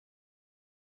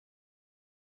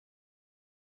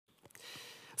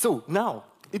So now,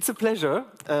 it's a pleasure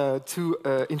to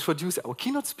introduce our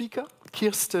keynote speaker,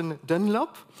 Kirsten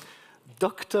Dunlop.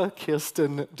 Dr.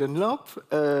 Kirsten Dunlop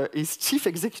is Chief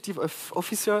Executive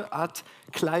Officer at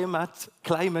Climate-KIC.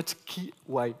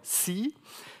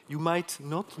 You might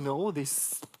not know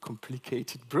this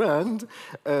complicated brand,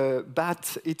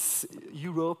 but it's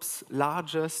Europe's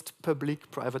largest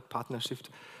public-private partnership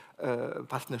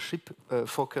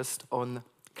focused on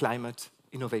climate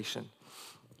innovation.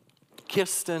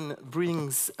 Kirsten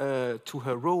brings to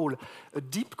her role a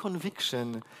deep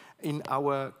conviction in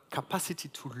our capacity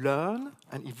to learn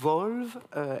and evolve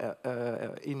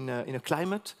in a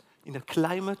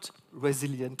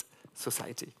climate-resilient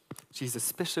society. She's a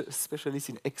specialist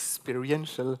in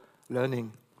experiential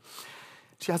learning.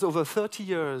 She has over 30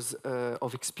 years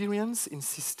of experience in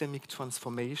systemic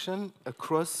transformation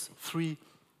across 3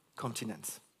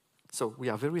 continents. So we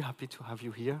are very happy to have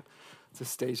you here. The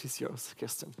stage is yours,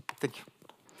 Kirsten. Thank you.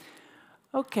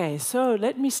 Okay, so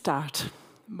let me start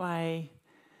by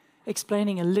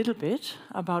explaining a little bit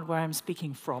about where I'm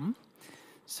speaking from,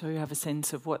 so you have a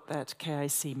sense of what that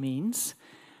KIC means.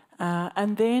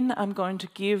 And then I am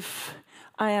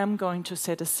going to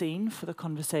set a scene for the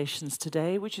conversations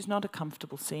today, which is not a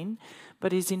comfortable scene,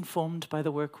 but is informed by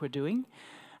the work we're doing.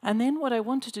 And then what I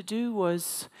wanted to do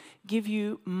was give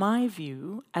you my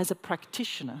view as a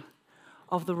practitioner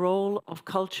of the role of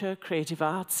culture, creative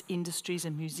arts, industries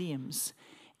and museums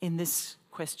in this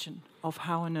question of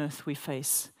how on earth we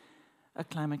face a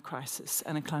climate crisis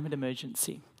and a climate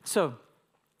emergency. So,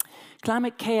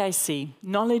 Climate-KIC,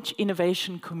 Knowledge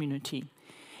Innovation Community.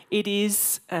 It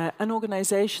is an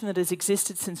organization that has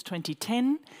existed since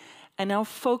 2010, and our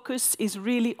focus is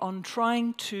really on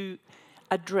trying to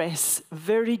address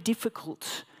very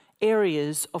difficult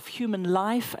areas of human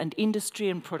life and industry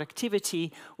and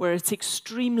productivity where it's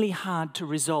extremely hard to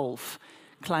resolve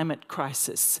climate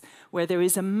crisis, where there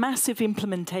is a massive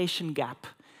implementation gap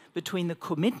between the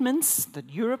commitments that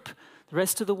Europe, the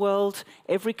rest of the world,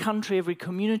 every country, every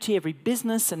community, every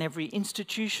business and every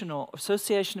institution or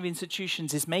association of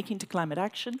institutions is making to climate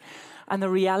action, and the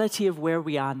reality of where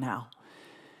we are now.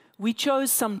 We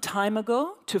chose some time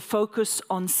ago to focus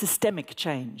on systemic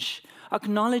change,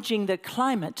 acknowledging that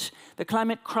the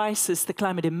climate crisis, the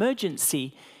climate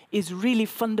emergency is really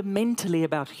fundamentally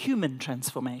about human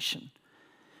transformation.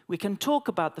 We can talk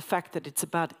about the fact that it's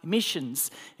about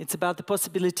emissions, it's about the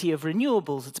possibility of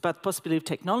renewables, it's about the possibility of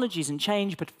technologies and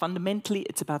change, but fundamentally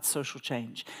it's about social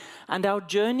change. And our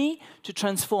journey to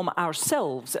transform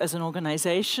ourselves as an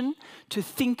organization, to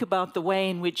think about the way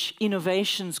in which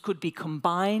innovations could be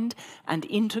combined and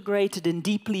integrated and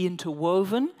deeply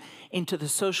interwoven into the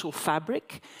social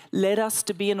fabric, led us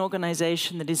to be an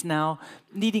organization that is now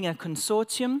leading a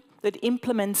consortium that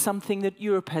implements something that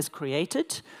Europe has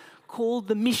created, called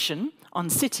the Mission on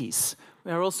Cities.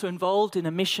 We are also involved in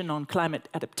a mission on climate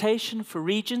adaptation for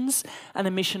regions and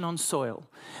a mission on soil.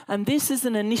 And this is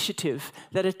an initiative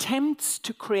that attempts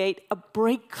to create a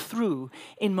breakthrough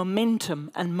in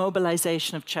momentum and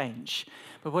mobilization of change.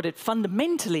 But what it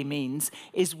fundamentally means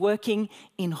is working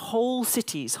in whole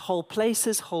cities, whole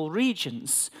places, whole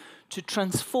regions to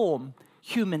transform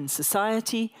human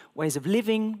society, ways of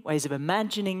living, ways of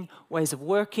imagining, ways of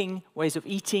working, ways of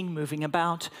eating, moving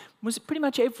about, was pretty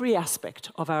much every aspect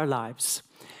of our lives.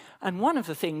 And one of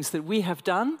the things that we have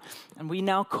done, and we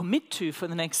now commit to for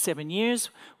the next 7 years,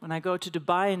 when I go to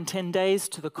Dubai in 10 days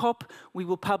to the COP, we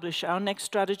will publish our next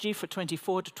strategy for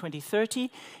 24 to 2030,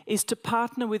 is to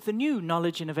partner with the new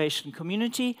Knowledge Innovation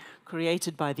Community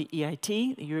created by the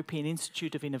EIT, the European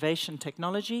Institute of Innovation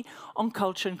Technology, on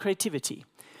culture and creativity.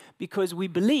 Because we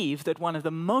believe that one of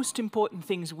the most important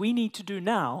things we need to do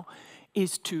now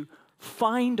is to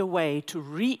find a way to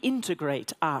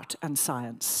reintegrate art and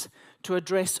science, to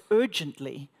address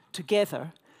urgently,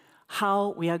 together,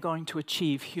 how we are going to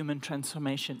achieve human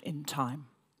transformation in time.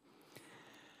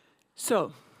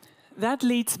 So, that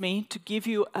leads me to give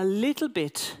you a little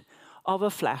bit of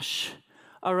a flash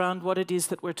around what it is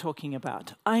that we're talking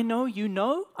about. I know you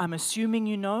know, I'm assuming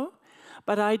you know,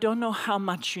 but I don't know how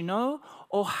much you know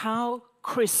or how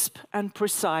crisp and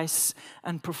precise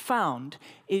and profound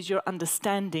is your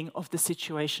understanding of the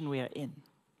situation we are in.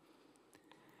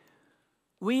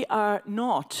 We are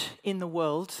not in the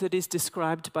world that is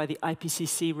described by the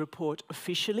IPCC report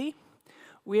officially.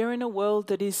 We are in a world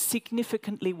that is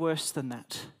significantly worse than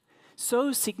that.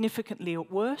 So significantly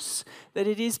worse that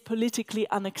it is politically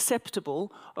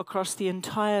unacceptable across the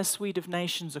entire suite of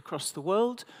nations across the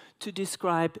world to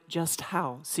describe just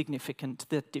how significant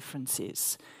that difference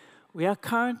is. We are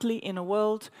currently in a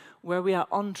world where we are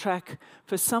on track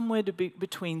for somewhere to be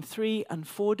between 3 and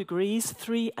 4 degrees,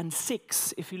 3 and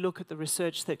 6, if you look at the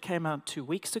research that came out 2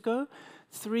 weeks ago,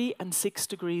 3 and 6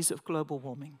 degrees of global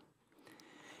warming.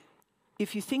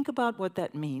 If you think about what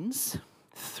that means,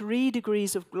 3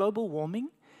 degrees of global warming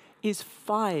is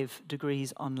 5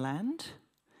 degrees on land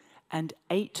and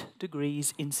 8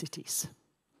 degrees in cities.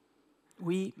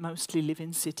 We mostly live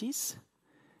in cities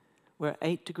where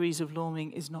 8 degrees of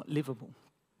warming is not livable.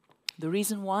 The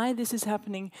reason why this is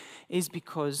happening is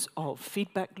because of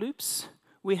feedback loops.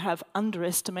 We have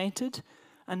underestimated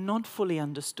and not fully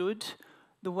understood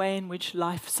the way in which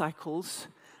life cycles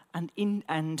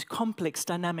and complex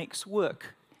dynamics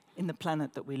work in the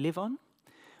planet that we live on.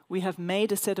 We have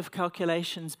made a set of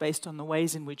calculations based on the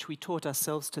ways in which we taught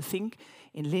ourselves to think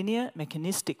in linear,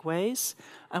 mechanistic ways,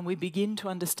 and we begin to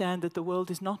understand that the world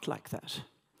is not like that.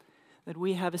 That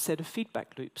we have a set of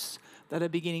feedback loops that are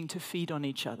beginning to feed on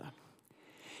each other.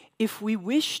 If we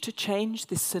wish to change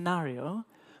this scenario,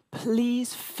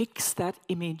 please fix that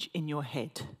image in your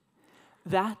head.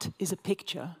 That is a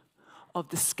picture of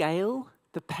the scale,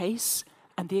 the pace,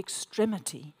 and the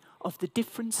extremity of the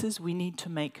differences we need to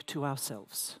make to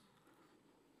ourselves.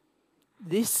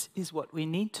 This is what we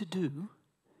need to do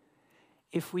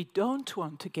if we don't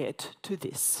want to get to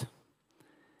this.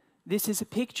 This is a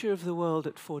picture of the world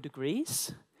at 4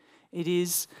 degrees. It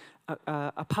is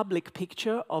a public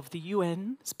picture of the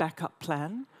UN's backup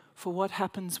plan for what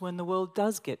happens when the world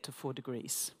does get to 4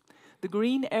 degrees. The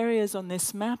green areas on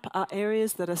this map are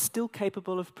areas that are still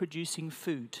capable of producing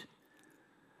food.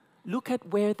 Look at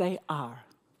where they are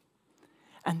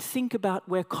and think about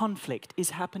where conflict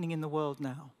is happening in the world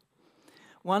now.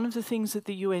 One of the things that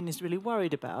the UN is really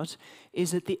worried about is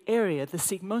that the area,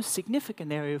 the most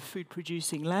significant area of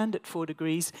food-producing land at 4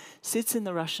 degrees, sits in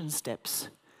the Russian steppes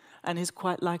and is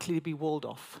quite likely to be walled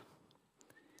off.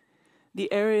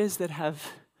 The areas that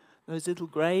have those little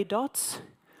grey dots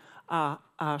are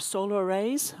solar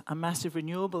arrays, are massive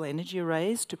renewable energy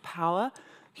arrays to power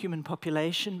human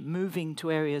population moving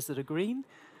to areas that are green.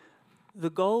 The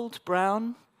gold,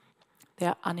 brown, they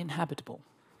are uninhabitable.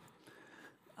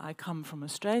 I come from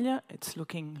Australia. It's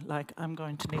looking like I'm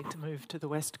going to need to move to the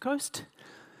west coast.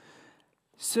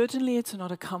 Certainly, it's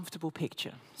not a comfortable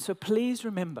picture. So please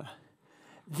remember,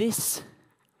 this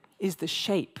is the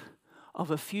shape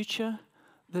of a future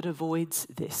that avoids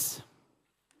this.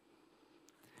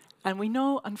 And we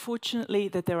know, unfortunately,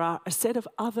 that there are a set of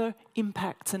other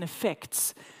impacts and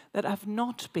effects that have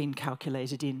not been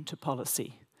calculated into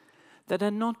policy, that are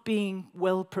not being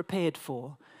well prepared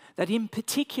for, that in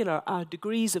particular our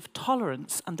degrees of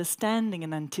tolerance, understanding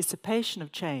and anticipation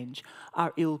of change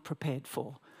are ill prepared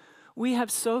for. We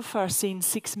have so far seen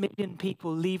 6 million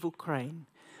people leave Ukraine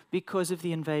because of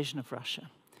the invasion of Russia.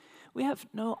 We have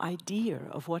no idea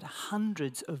of what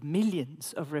hundreds of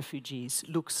millions of refugees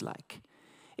looks like.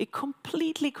 It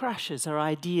completely crashes our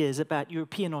ideas about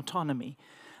European autonomy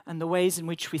and the ways in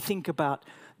which we think about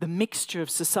the mixture of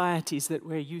societies that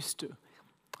we're used to.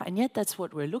 And yet that's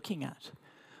what we're looking at.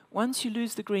 Once you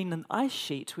lose the Greenland ice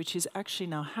sheet, which is actually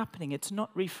now happening, it's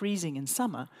not refreezing in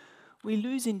summer, we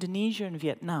lose Indonesia and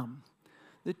Vietnam,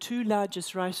 the 2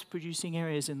 largest rice-producing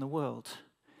areas in the world.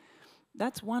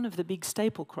 That's one of the big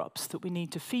staple crops that we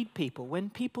need to feed people. When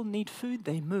people need food,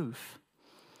 they move.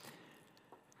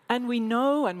 And we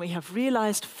know, and we have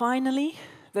realized finally,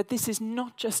 that this is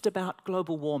not just about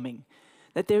global warming,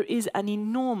 that there is an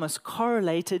enormous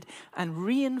correlated and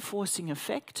reinforcing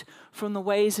effect from the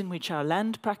ways in which our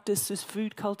land practices,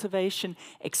 food cultivation,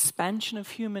 expansion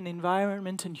of human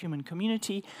environment and human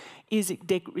community is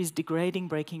degrading,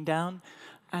 breaking down,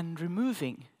 and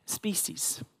removing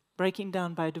species, breaking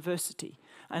down biodiversity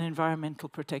and environmental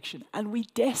protection. And we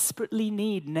desperately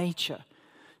need nature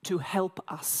to help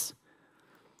us.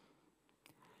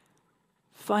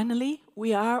 Finally,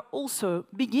 we are also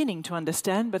beginning to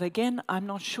understand, but again, I'm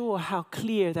not sure how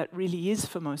clear that really is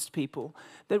for most people,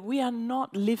 that we are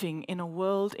not living in a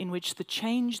world in which the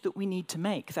change that we need to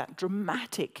make, that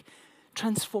dramatic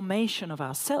transformation of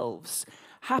ourselves,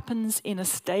 happens in a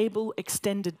stable,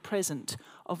 extended present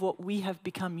of what we have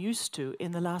become used to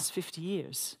in the last 50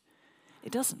 years.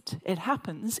 It doesn't. It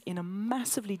happens in a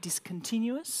massively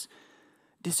discontinuous,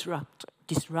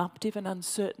 disruptive and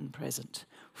uncertain present,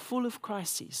 full of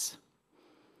crises.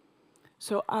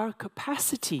 So our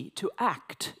capacity to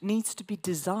act needs to be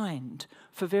designed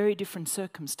for very different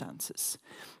circumstances.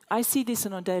 I see this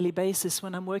on a daily basis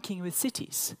when I'm working with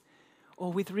cities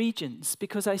or with regions,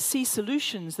 because I see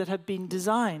solutions that have been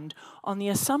designed on the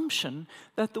assumption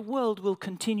that the world will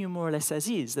continue more or less as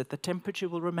is, that the temperature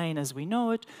will remain as we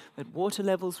know it, that water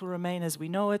levels will remain as we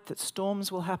know it, that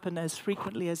storms will happen as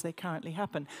frequently as they currently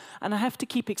happen. And I have to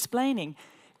keep explaining,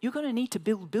 you're going to need to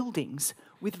build buildings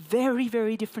with very,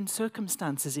 very different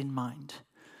circumstances in mind.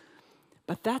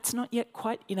 But that's not yet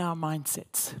quite in our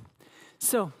mindsets.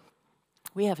 So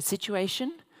we have a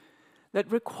situation that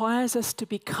requires us to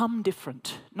become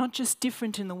different, not just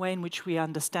different in the way in which we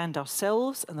understand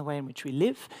ourselves and the way in which we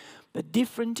live, but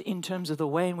different in terms of the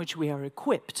way in which we are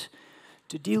equipped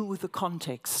to deal with the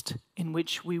context in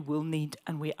which we will need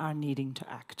and we are needing to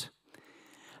act.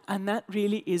 And that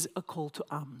really is a call to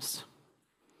arms.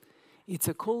 It's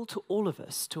a call to all of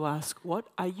us to ask, what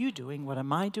are you doing? What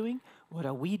am I doing? What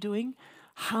are we doing?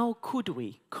 How could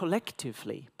we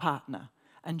collectively partner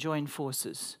and join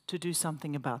forces to do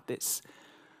something about this?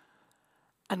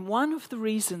 And one of the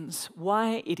reasons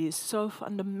why it is so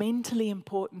fundamentally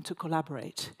important to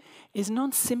collaborate is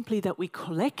not simply that we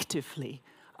collectively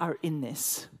are in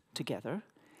this together,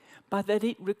 but that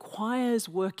it requires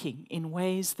working in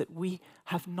ways that we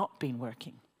have not been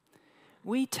working.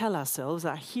 We tell ourselves,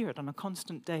 I hear it on a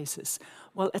constant basis,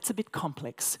 well, it's a bit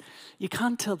complex. You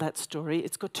can't tell that story.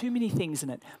 It's got too many things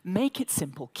in it. Make it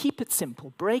simple. Keep it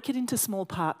simple. Break it into small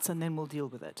parts, and then we'll deal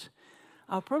with it.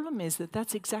 Our problem is that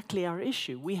that's exactly our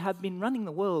issue. We have been running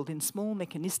the world in small,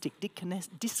 mechanistic,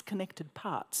 disconnected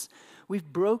parts.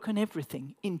 We've broken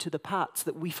everything into the parts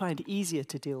that we find easier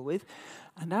to deal with.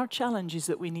 And our challenge is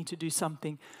that we need to do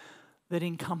something that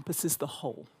encompasses the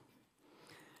whole.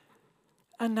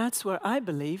 And that's where I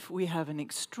believe we have an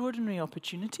extraordinary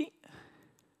opportunity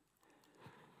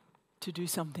to do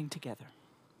something together.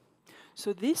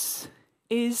 So this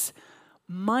is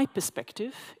my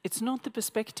perspective. It's not the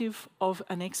perspective of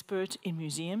an expert in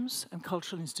museums and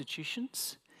cultural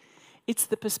institutions. It's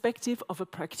the perspective of a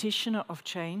practitioner of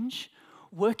change,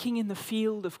 working in the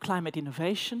field of climate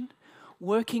innovation,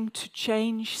 working to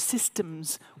change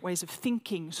systems, ways of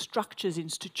thinking, structures,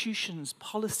 institutions,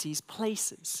 policies,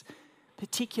 places,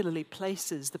 particularly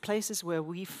places, the places where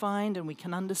we find and we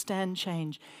can understand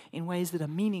change in ways that are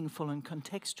meaningful and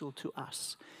contextual to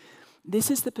us. This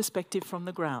is the perspective from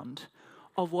the ground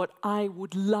of what I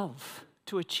would love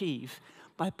to achieve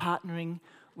by partnering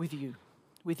with you,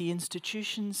 with the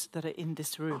institutions that are in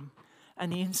this room,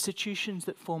 and the institutions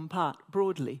that form part,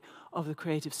 broadly, of the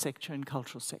creative sector and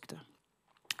cultural sector.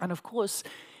 And of course,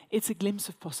 it's a glimpse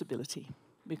of possibility,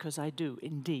 because I do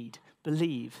indeed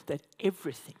believe that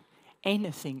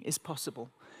anything is possible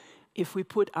if we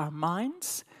put our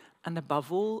minds and,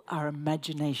 above all, our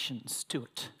imaginations to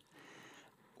it.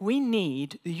 We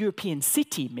need the European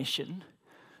city mission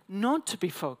not to be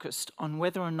focused on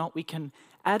whether or not we can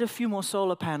add a few more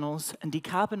solar panels and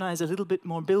decarbonize a little bit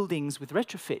more buildings with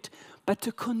retrofit, but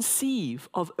to conceive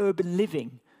of urban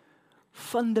living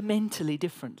fundamentally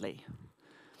differently.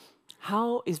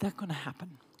 How is that going to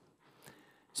happen?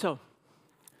 So,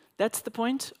 that's the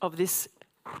point of these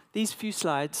few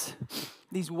slides,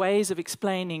 these ways of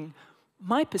explaining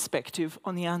my perspective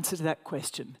on the answer to that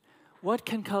question. What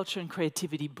can culture and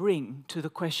creativity bring to the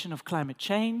question of climate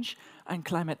change and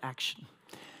climate action?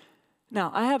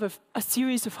 Now, I have a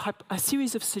series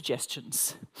of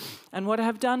suggestions. And what I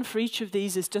have done for each of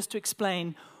these is just to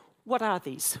explain, what are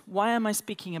these? Why am I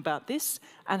speaking about this?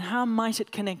 And how might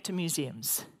it connect to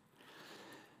museums?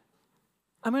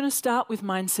 I'm going to start with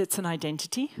mindsets and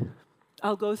identity.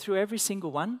 I'll go through every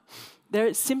single one. There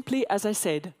is simply, as I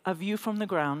said, a view from the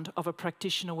ground of a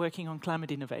practitioner working on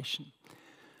climate innovation.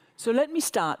 So let me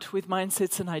start with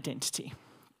mindsets and identity.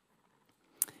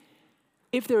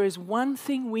 If there is one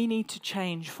thing we need to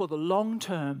change for the long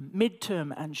term,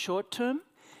 mid-term, and short term,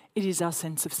 it is our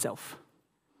sense of self.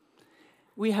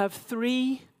 We have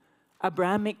 3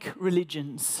 Abrahamic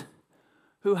religions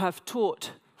who have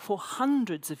taught for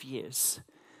hundreds of years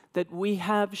that we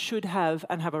should have,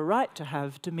 and have a right to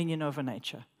have, dominion over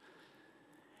nature.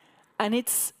 And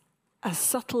it's as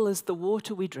subtle as the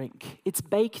water we drink. It's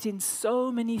baked in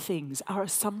so many things. Our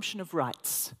assumption of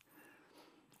rights,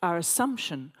 our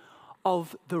assumption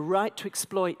of the right to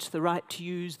exploit, the right to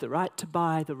use, the right to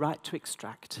buy, the right to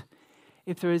extract.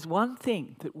 If there is one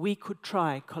thing that we could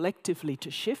try collectively to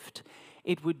shift,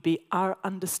 it would be our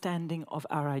understanding of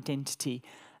our identity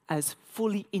as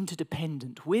fully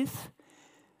interdependent with,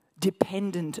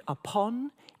 dependent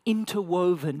upon,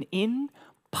 interwoven in,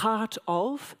 part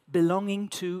of, belonging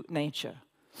to nature.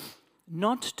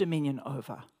 Not dominion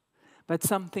over, but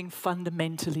something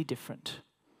fundamentally different.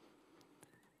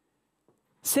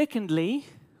 Secondly,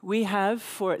 we have,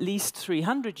 for at least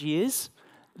 300 years,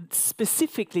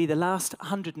 specifically the last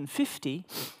 150,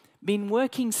 been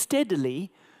working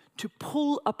steadily to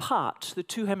pull apart the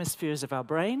two hemispheres of our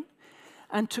brain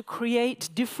and to create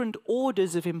different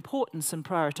orders of importance and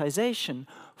prioritization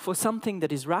for something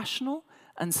that is rational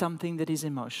and something that is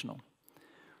emotional,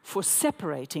 for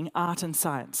separating art and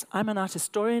science. I'm an art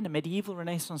historian, a medieval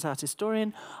Renaissance art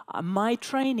historian. My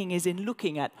training is in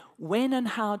looking at when and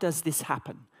how does this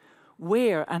happen?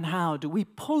 Where and how do we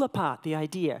pull apart the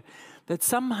idea that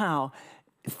somehow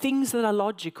things that are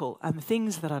logical and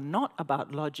things that are not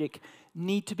about logic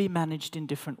need to be managed in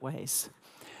different ways?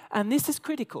 And this is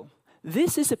critical.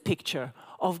 This is a picture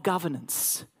of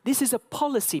governance. This is a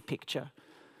policy picture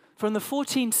from the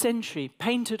 14th century,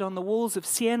 painted on the walls of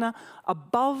Siena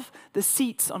above the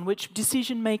seats on which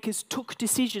decision makers took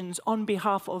decisions on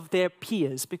behalf of their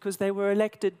peers, because they were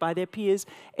elected by their peers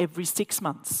every 6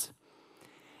 months.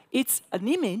 It's an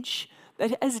image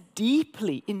that has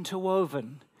deeply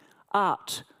interwoven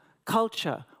art,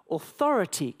 culture,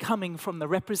 authority coming from the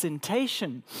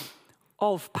representation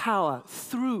of power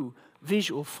through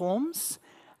visual forms,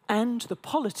 and the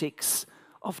politics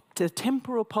of the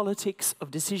temporal politics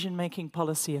of decision-making,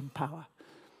 policy and power.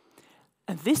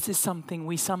 And this is something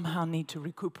we somehow need to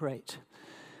recuperate.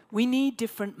 We need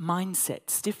different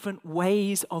mindsets, different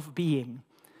ways of being.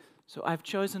 So I've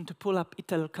chosen to pull up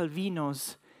Italo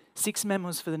Calvino's 6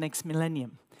 Memos for the Next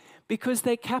Millennium, because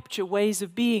they capture ways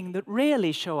of being that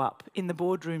rarely show up in the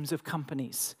boardrooms of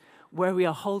companies, where we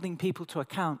are holding people to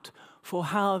account for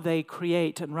how they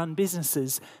create and run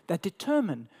businesses that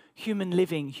determine human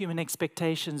living, human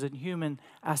expectations, and human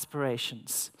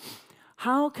aspirations.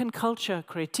 How can culture,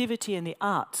 creativity, and the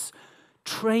arts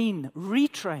train,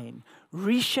 retrain,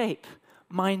 reshape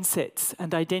mindsets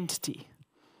and identity?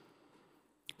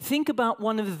 Think about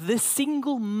one of the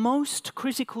single most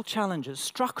critical challenges,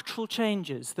 structural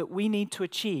changes that we need to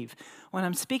achieve. When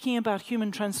I'm speaking about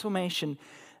human transformation,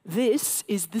 this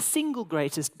is the single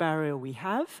greatest barrier we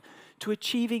have to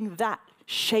achieving that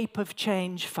shape of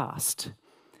change fast.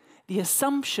 The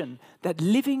assumption that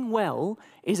living well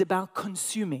is about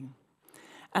consuming,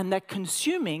 and that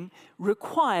consuming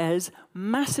requires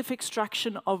massive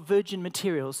extraction of virgin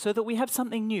materials so that we have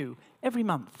something new every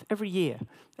month, every year,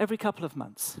 every couple of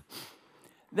months.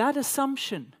 That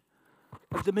assumption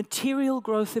of the material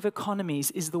growth of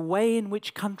economies is the way in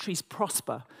which countries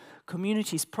prosper,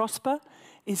 communities prosper,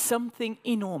 is something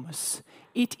enormous.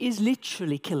 It is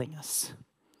literally killing us.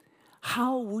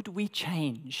 How would we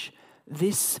change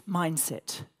this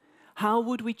mindset? How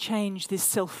would we change this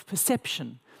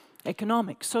self-perception,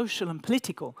 economic, social, and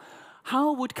political?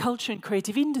 How would culture and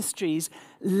creative industries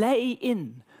lay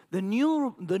in the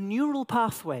neural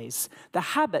pathways, the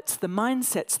habits, the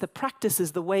mindsets, the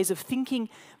practices, the ways of thinking,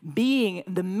 being,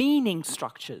 the meaning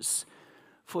structures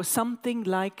for something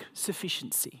like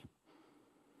sufficiency?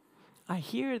 I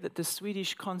hear that the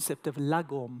Swedish concept of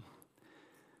lagom,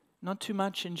 not too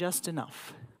much and just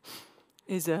enough,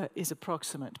 is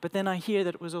approximate. But then I hear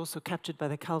that it was also captured by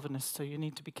the Calvinists, so you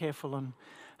need to be careful on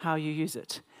how you use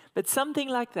it. But something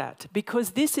like that,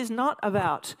 because this is not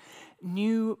about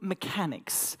new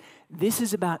mechanics. This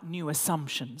is about new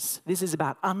assumptions. This is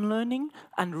about unlearning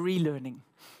and relearning.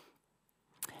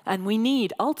 And we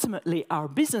need, ultimately, our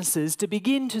businesses to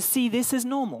begin to see this as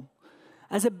normal,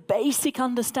 as a basic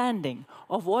understanding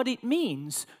of what it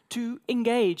means to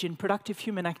engage in productive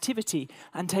human activity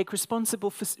and take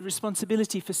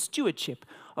responsibility for stewardship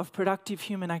of productive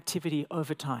human activity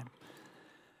over time.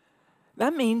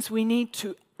 That means we need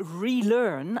to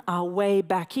relearn our way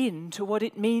back into what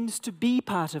it means to be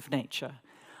part of nature.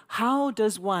 How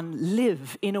does one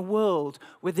live in a world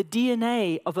where the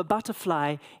DNA of a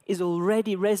butterfly is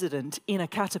already resident in a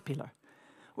caterpillar?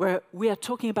 Where we are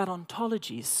talking about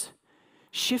ontologies,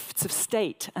 shifts of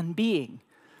state and being,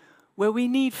 where we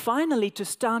need finally to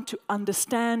start to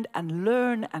understand and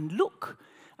learn and look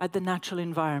at the natural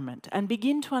environment and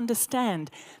begin to understand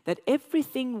that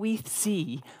everything we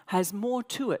see has more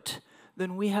to it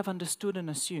than we have understood and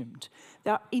assumed.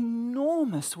 There are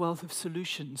enormous wealth of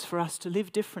solutions for us to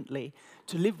live differently,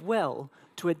 to live well,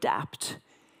 to adapt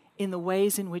in the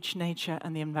ways in which nature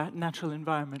and the natural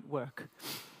environment work.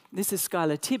 This is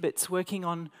Skylar Tibbetts working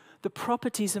on the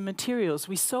properties of materials.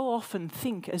 We so often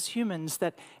think as humans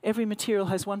that every material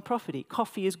has one property.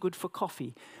 Coffee is good for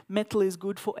coffee. Metal is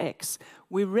good for X.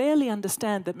 We rarely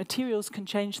understand that materials can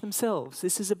change themselves.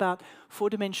 This is about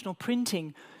four-dimensional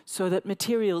printing so that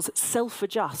materials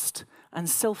self-adjust and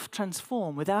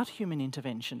self-transform without human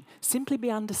intervention, simply by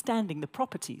understanding the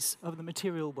properties of the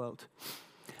material world.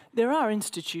 There are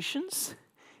institutions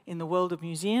in the world of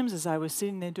museums, as I was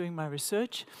sitting there doing my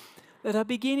research, that are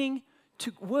beginning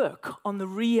to work on the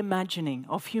reimagining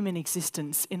of human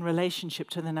existence in relationship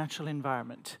to the natural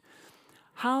environment.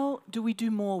 How do we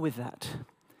do more with that?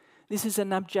 This is a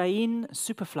Nabjain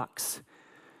superflux,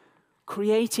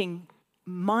 creating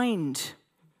mind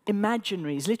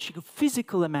imaginaries, literally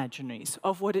physical imaginaries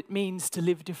of what it means to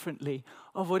live differently,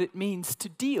 of what it means to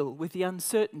deal with the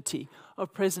uncertainty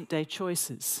of present-day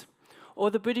choices. Or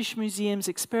the British Museum's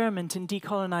experiment in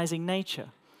decolonizing nature,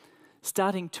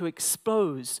 starting to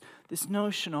expose this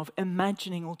notion of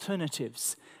imagining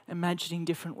alternatives, imagining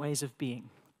different ways of being.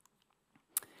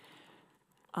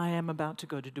 I am about to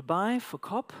go to Dubai for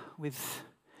COP with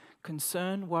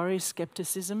concern, worry,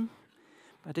 skepticism,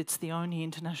 but it's the only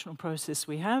international process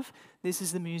we have. This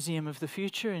is the Museum of the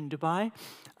Future in Dubai.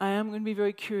 I am going to be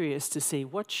very curious to see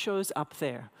what shows up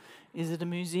there. Is it a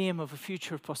museum of a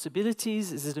future of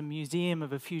possibilities? Is it a museum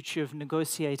of a future of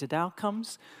negotiated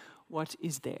outcomes? What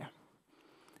is there?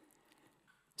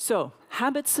 So,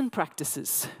 habits and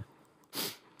practices.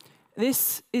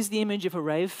 This is the image of a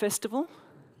rave festival.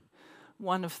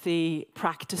 One of the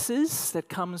practices that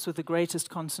comes with the greatest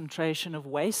concentration of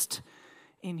waste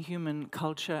in human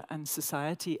culture and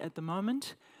society at the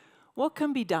moment. What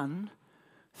can be done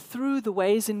through the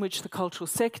ways in which the cultural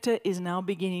sector is now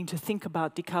beginning to think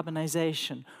about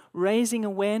decarbonization, raising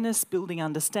awareness, building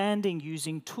understanding,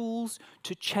 using tools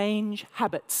to change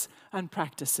habits and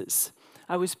practices.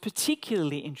 I was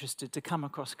particularly interested to come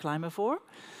across Climate-KIC,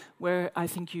 where I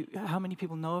think how many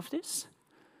people know of this?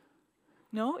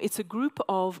 No, it's a group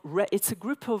of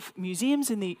museums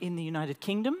in the United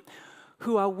Kingdom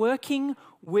who are working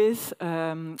with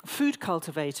food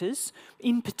cultivators,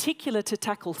 in particular to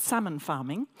tackle salmon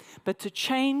farming, but to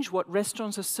change what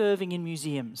restaurants are serving in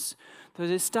museums. So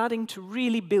they're starting to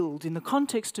really build, in the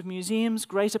context of museums,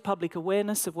 greater public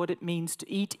awareness of what it means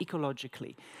to eat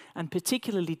ecologically, and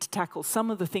particularly to tackle some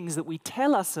of the things that we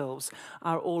tell ourselves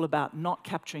are all about not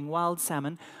capturing wild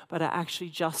salmon, but are actually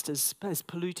just as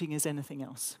polluting as anything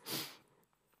else.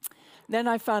 Then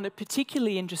I found it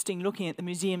particularly interesting looking at the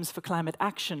Museums for Climate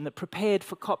Action that prepared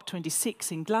for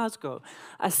COP26 in Glasgow,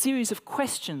 a series of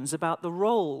questions about the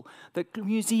role that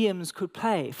museums could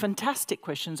play. Fantastic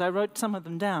questions, I wrote some of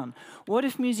them down. What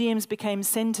if museums became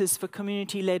centres for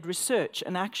community-led research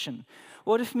and action?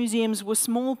 What if museums were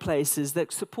small places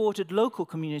that supported local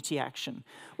community action?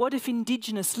 What if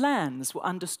indigenous lands were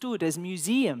understood as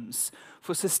museums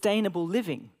for sustainable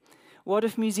living? What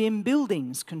if museum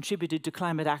buildings contributed to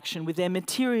climate action with their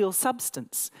material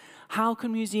substance? How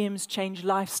can museums change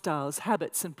lifestyles,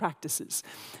 habits, and practices?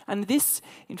 And this,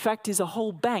 in fact, is a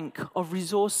whole bank of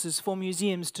resources for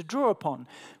museums to draw upon.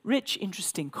 Rich,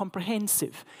 interesting,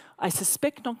 comprehensive. I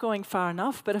suspect not going far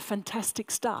enough, but a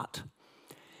fantastic start.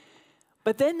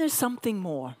 But then there's something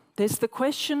more. There's the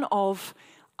question of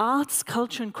arts,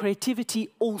 culture, and creativity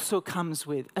also comes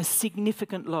with a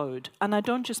significant load. And I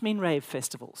don't just mean rave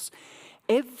festivals.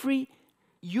 Every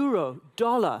euro,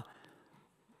 dollar,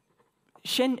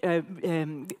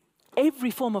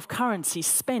 every form of currency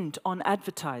spent on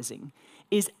advertising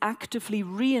is actively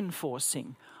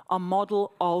reinforcing a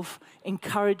model of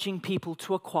encouraging people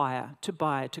to acquire, to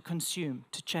buy, to consume,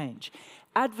 to change.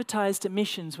 Advertised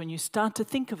emissions, when you start to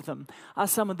think of them, are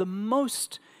some of the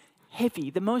most heavy,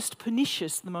 the most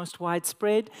pernicious, the most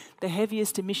widespread, the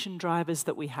heaviest emission drivers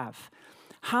that we have.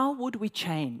 How would we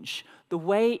change the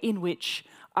way in which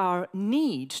our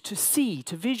need to see,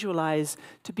 to visualize,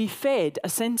 to be fed a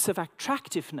sense of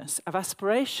attractiveness, of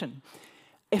aspiration,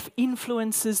 if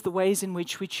influences the ways in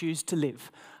which we choose to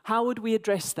live? How would we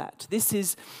address that? This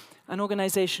is an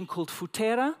organization called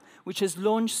Futera, which has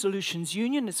launched Solutions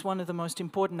Union. It's one of the most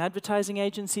important advertising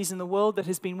agencies in the world that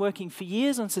has been working for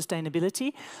years on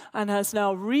sustainability and has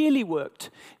now really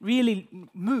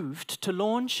moved to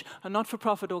launch a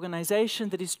not-for-profit organization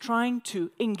that is trying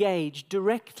to engage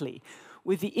directly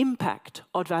with the impact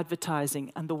of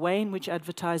advertising and the way in which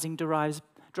advertising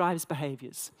drives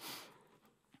behaviors.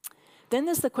 Then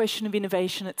there's the question of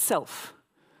innovation itself.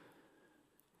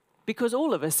 Because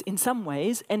all of us, in some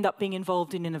ways, end up being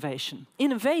involved in innovation.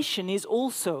 Innovation is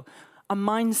also a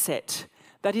mindset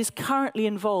that is currently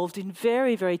involved in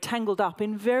very, very tangled up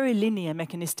in very linear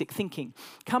mechanistic thinking.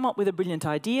 Come up with a brilliant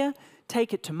idea,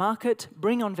 take it to market,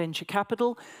 bring on venture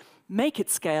capital, make it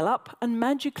scale up, and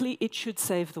magically it should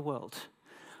save the world.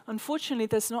 Unfortunately,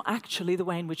 that's not actually the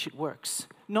way in which it works.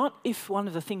 Not if one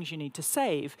of the things you need to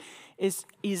save is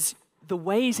the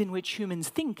ways in which humans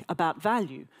think about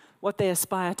value, what they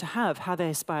aspire to have, how they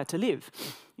aspire to live.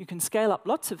 You can scale up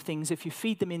lots of things if you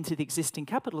feed them into the existing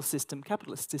capitalist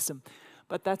system,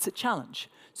 but that's a challenge.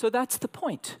 So that's the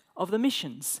point of the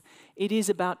missions. It is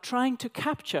about trying to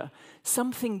capture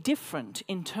something different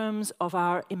in terms of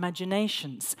our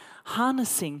imaginations,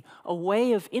 harnessing a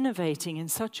way of innovating in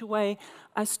such a way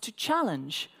as to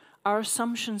challenge our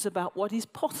assumptions about what is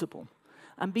possible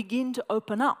and begin to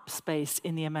open up space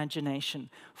in the imagination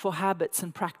for habits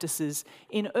and practices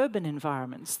in urban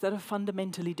environments that are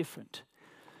fundamentally different.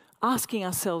 Asking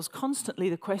ourselves constantly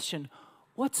the question,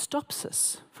 what stops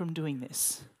us from doing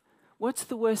this? What's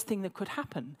the worst thing that could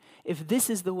happen if this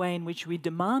is the way in which we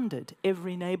demanded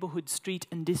every neighborhood, street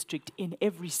and district in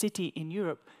every city in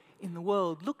Europe, in the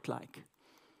world, looked like?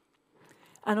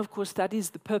 And of course, that is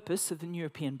the purpose of the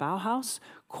European Bauhaus,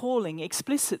 calling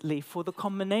explicitly for the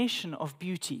combination of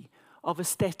beauty, of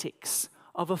aesthetics,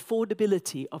 of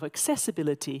affordability, of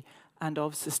accessibility, and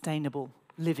of sustainable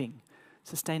living,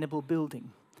 sustainable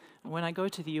building. And when I go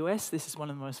to the US, this is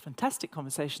one of the most fantastic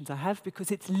conversations I have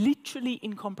because it's literally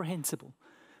incomprehensible.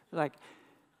 Like,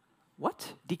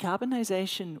 what?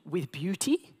 Decarbonization with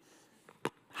beauty?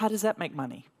 How does that make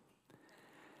money?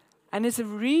 And it's a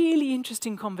really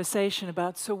interesting conversation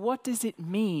about, so what does it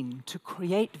mean to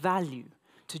create value,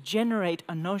 to generate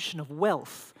a notion of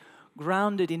wealth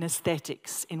grounded in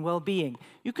aesthetics, in well-being?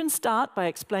 You can start by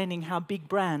explaining how big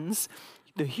brands,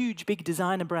 the huge big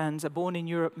designer brands, are born in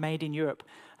Europe, made in Europe,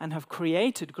 and have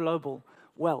created global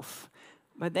wealth.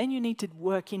 But then you need to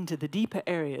work into the deeper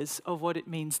areas of what it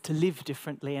means to live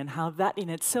differently and how that in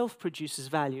itself produces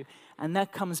value. And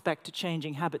that comes back to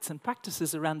changing habits and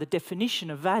practices around the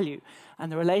definition of value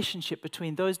and the relationship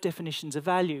between those definitions of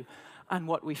value and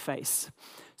what we face.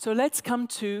 So let's come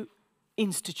to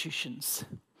institutions.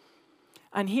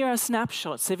 And here are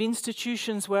snapshots of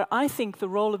institutions where I think the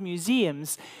role of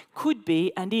museums could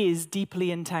be and is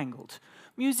deeply entangled.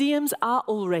 Museums are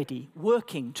already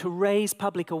working to raise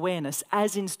public awareness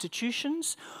as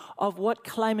institutions of what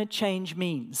climate change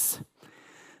means.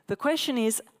 The question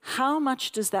is, how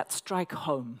much does that strike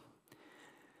home?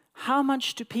 How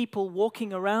much do people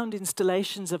walking around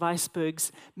installations of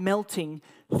icebergs melting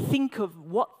think of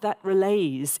what that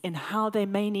relays in how they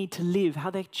may need to live, how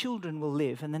their children will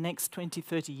live in the next 20,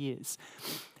 30 years?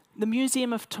 The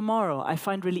Museum of Tomorrow I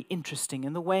find really interesting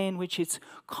in the way in which it's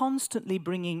constantly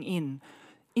bringing in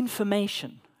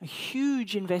information, a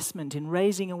huge investment in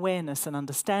raising awareness and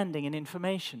understanding and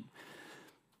information.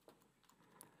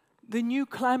 The new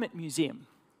Climate Museum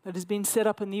that has been set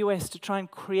up in the US to try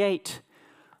and create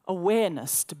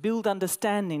awareness, to build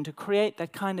understanding, to create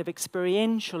that kind of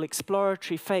experiential,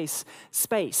 exploratory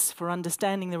space for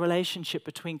understanding the relationship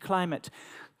between climate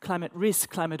risk,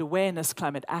 climate awareness,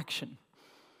 climate action.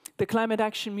 The Climate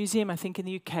Action Museum, I think in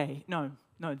the UK, no,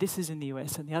 this is in the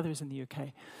US and the other is in the UK,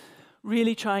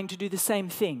 really trying to do the same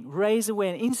thing, raise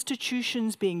awareness,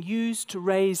 institutions being used to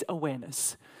raise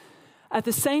awareness. At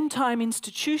the same time,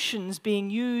 institutions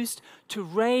being used to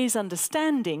raise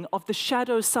understanding of the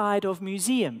shadow side of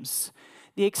museums,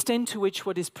 the extent to which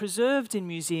what is preserved in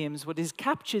museums, what is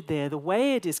captured there, the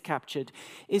way it is captured,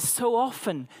 is so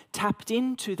often tapped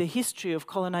into the history of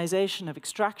colonization, of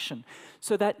extraction.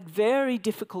 So that very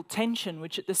difficult tension,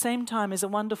 which at the same time is a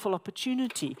wonderful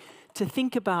opportunity to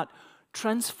think about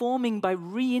transforming by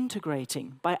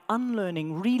reintegrating, by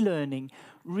unlearning, relearning,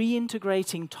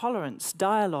 reintegrating tolerance,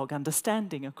 dialogue,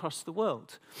 understanding across the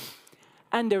world.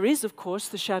 And there is, of course,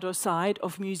 the shadow side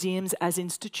of museums as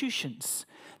institutions,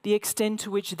 the extent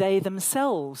to which they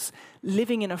themselves,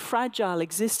 living in a fragile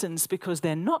existence because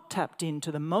they're not tapped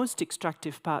into the most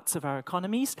extractive parts of our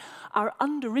economies, are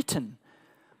underwritten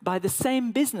by the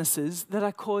same businesses that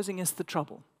are causing us the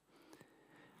trouble.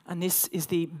 And this is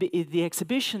the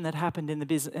exhibition that happened in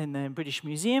the British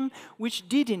Museum, which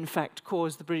did in fact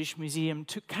cause the British Museum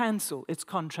to cancel its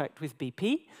contract with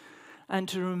BP and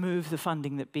to remove the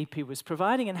funding that BP was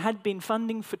providing and had been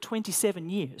funding for 27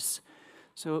 years.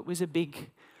 So it was a big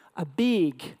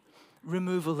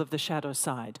removal of the shadow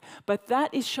side. But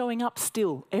that is showing up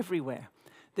still everywhere.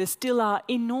 There still are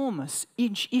enormous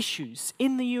issues.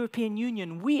 In the European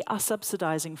Union, we are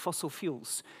subsidizing fossil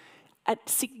fuels at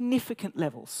significant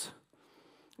levels.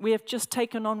 We have just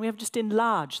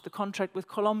enlarged the contract with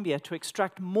Colombia to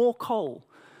extract more coal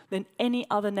than any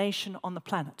other nation on the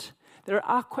planet. There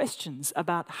are questions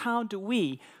about how do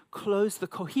we close the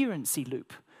coherency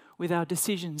loop with our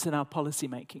decisions and our policy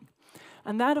making.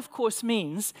 And that, of course,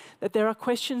 means that there are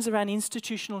questions around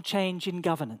institutional change in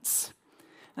governance.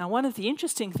 Now, one of the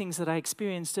interesting things that I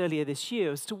experienced earlier this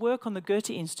year was to work on the Goethe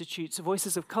Institute's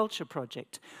Voices of Culture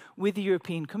project with the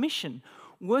European Commission,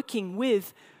 working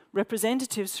with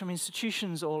representatives from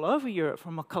institutions all over Europe,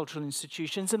 from cultural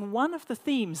institutions, and one of the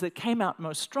themes that came out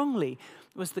most strongly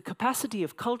was the capacity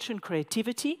of culture and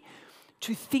creativity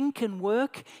to think and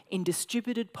work in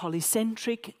distributed,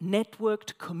 polycentric,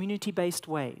 networked, community-based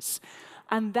ways.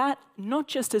 And that not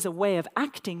just as a way of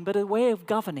acting, but a way of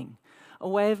governing, a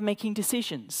way of making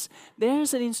decisions.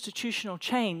 There's an institutional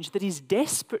change that is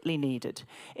desperately needed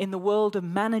in the world of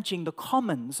managing the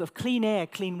commons of clean air,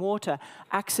 clean water,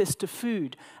 access to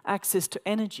food, access to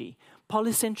energy,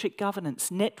 polycentric governance,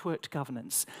 networked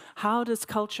governance. How does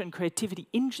culture and creativity,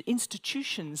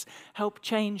 institutions, help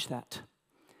change that?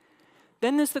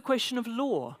 Then there's the question of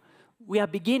law. We are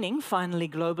beginning, finally,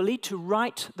 globally, to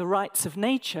write the rights of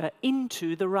nature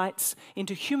into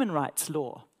human rights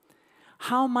law.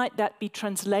 How might that be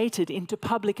translated into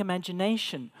public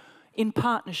imagination in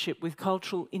partnership with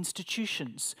cultural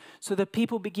institutions so that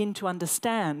people begin to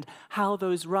understand how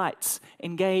those rights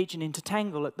engage and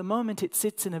intertangle? At the moment, it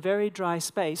sits in a very dry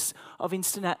space of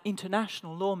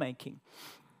international lawmaking.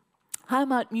 How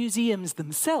might museums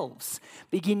themselves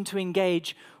begin to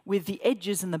engage with the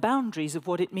edges and the boundaries of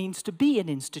what it means to be an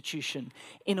institution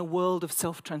in a world of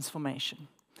self-transformation?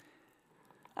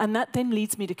 And that then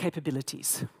leads me to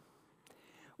capabilities.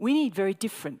 We need very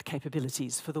different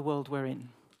capabilities for the world we're in.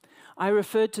 I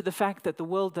referred to the fact that the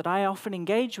world that I often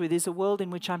engage with is a world in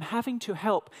which I'm having to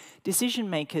help decision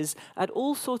makers at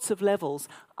all sorts of levels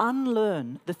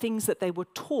unlearn the things that they were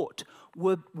taught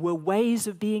were ways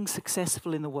of being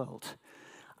successful in the world.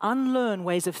 Unlearn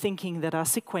ways of thinking that are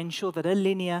sequential, that are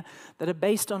linear, that are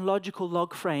based on logical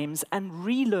log frames, and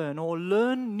relearn or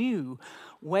learn new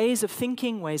ways of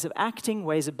thinking, ways of acting,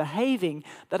 ways of behaving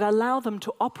that allow them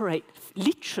to operate,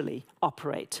 literally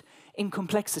operate, in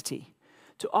complexity.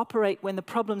 To operate when the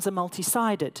problems are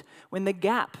multi-sided, when the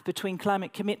gap between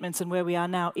climate commitments and where we are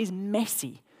now is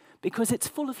messy, because it's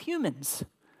full of humans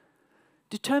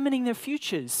determining their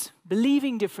futures,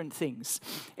 believing different things.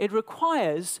 It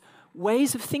requires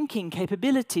ways of thinking,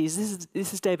 capabilities.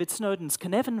 This is David Snowden's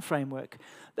Cynefin framework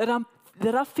that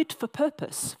are fit for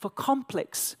purpose, for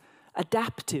complex,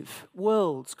 adaptive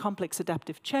worlds, complex,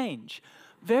 adaptive change.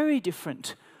 Very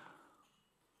different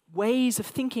ways of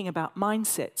thinking about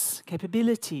mindsets,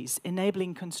 capabilities,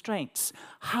 enabling constraints.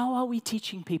 How are we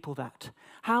teaching people that?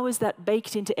 How is that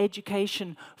baked into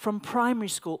education from primary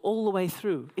school all the way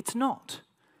through? It's not.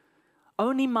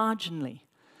 Only marginally.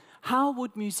 How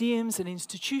would museums and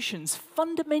institutions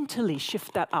fundamentally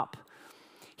shift that up?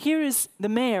 Here is the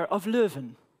mayor of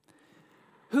Leuven,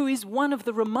 who is one of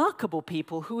the remarkable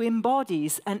people who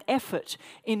embodies an effort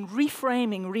in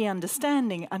reframing,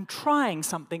 re-understanding, and trying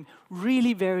something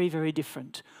really very, very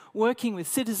different. Working with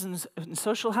citizens in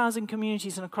social housing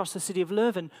communities and across the city of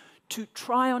Leuven to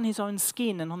try on his own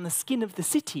skin and on the skin of the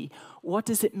city, what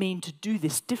does it mean to do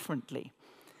this differently?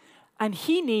 And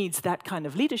he needs that kind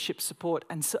of leadership support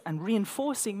and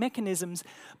reinforcing mechanisms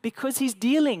because he's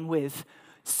dealing with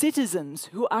citizens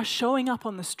who are showing up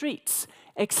on the streets,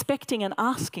 expecting and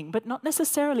asking, but not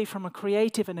necessarily from a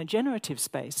creative and a generative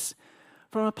space,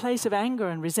 from a place of anger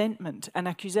and resentment and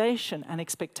accusation and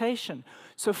expectation.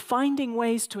 So finding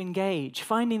ways to engage,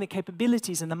 finding the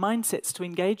capabilities and the mindsets to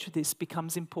engage with this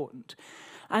becomes important.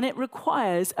 And it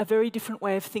requires a very different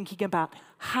way of thinking about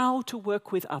how to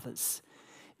work with others.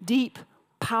 Deep,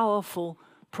 powerful,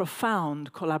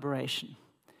 profound collaboration.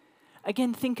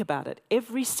 Again, think about it.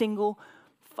 Every single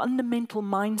fundamental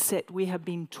mindset we have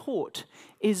been taught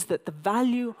is that the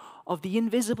value of the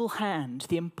invisible hand,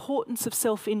 the importance of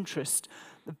self-interest,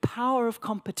 the power of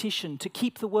competition to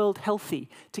keep the world healthy,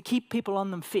 to keep people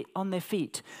on their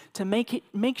feet, to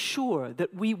make sure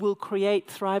that we will create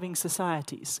thriving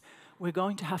societies. We're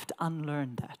going to have to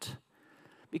unlearn that.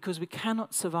 Because we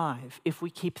cannot survive if we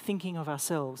keep thinking of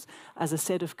ourselves as a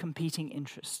set of competing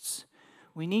interests.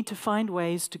 We need to find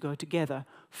ways to go together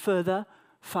further,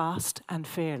 fast, and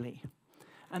fairly.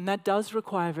 And that does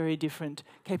require very different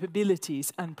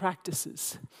capabilities and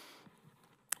practices.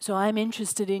 So I'm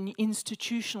interested in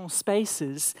institutional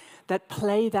spaces that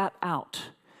play that out,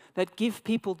 that give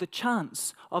people the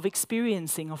chance of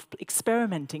experiencing, of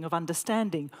experimenting, of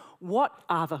understanding what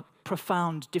are the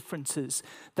profound differences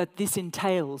that this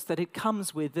entails, that it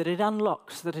comes with, that it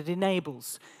unlocks, that it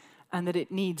enables, and that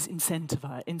it needs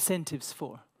incentives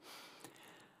for.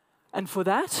 And for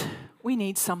that, we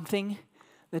need something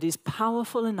that is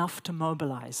powerful enough to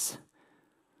mobilize.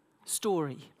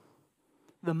 Story.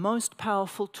 The most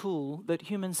powerful tool that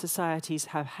human societies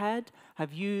have had,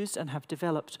 have used, and have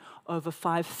developed over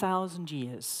 5,000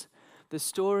 years. The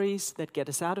stories that get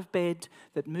us out of bed,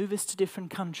 that move us to different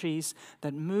countries,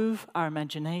 that move our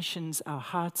imaginations, our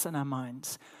hearts, and our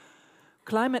minds.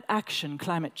 Climate action,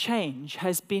 climate change,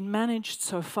 has been managed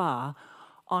so far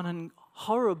on a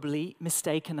horribly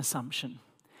mistaken assumption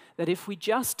that if we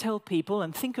just tell people,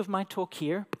 and think of my talk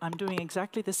here, I'm doing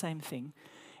exactly the same thing.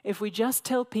 If we just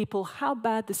tell people how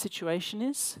bad the situation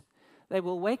is, they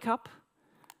will wake up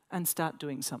and start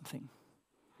doing something.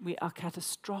 We are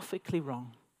catastrophically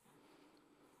wrong.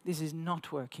 This is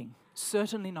not working,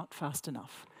 certainly not fast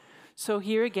enough. So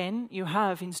here again, you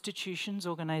have institutions,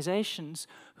 organizations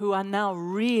who are now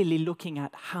really looking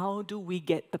at how do we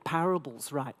get the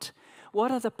parables right? What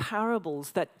are the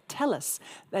parables that tell us,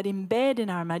 that embed in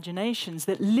our imaginations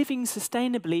that living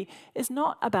sustainably is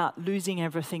not about losing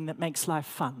everything that makes life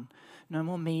fun? No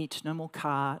more meat, no more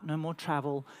car, no more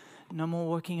travel, no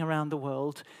more working around the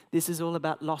world. This is all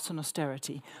about loss and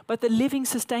austerity. But that living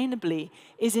sustainably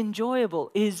is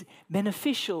enjoyable, is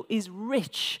beneficial, is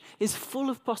rich, is full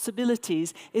of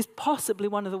possibilities, is possibly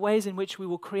one of the ways in which we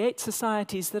will create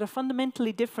societies that are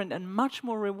fundamentally different and much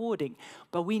more rewarding.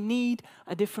 But we need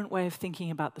a different way of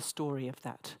thinking about the story of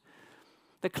that.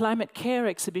 The Climate-KIC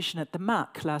exhibition at the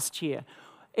MAC last year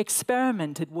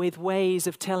experimented with ways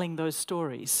of telling those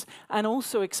stories and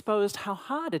also exposed how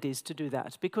hard it is to do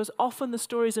that, because often the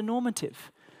stories are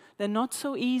normative. They're not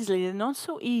so easy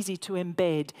to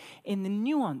embed in the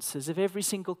nuances of every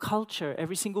single culture,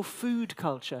 every single food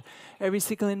culture, every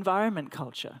single environment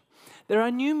culture. There are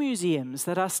new museums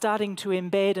that are starting to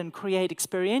embed and create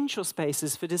experiential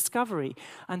spaces for discovery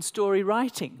and story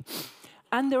writing.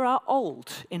 And there are old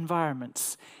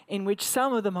environments in which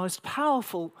some of the most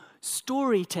powerful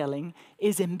storytelling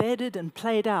is embedded and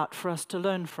played out for us to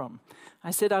learn from.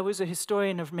 I said I was a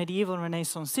historian of medieval and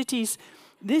Renaissance cities.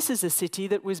 This is a city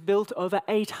that was built over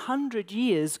 800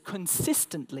 years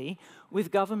consistently, with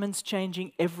governments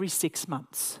changing every 6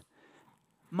 months.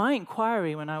 My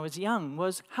inquiry when I was young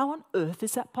was, how on earth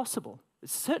is that possible? It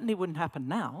certainly wouldn't happen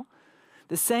now.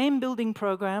 The same building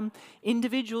program,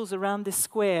 individuals around this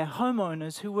square,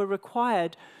 homeowners who were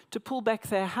required to pull back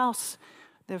their house,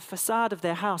 the facade of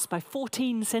their house by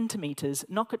 14 centimeters,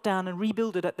 knock it down and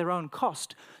rebuild it at their own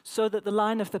cost, so that the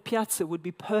line of the piazza would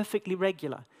be perfectly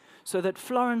regular, so that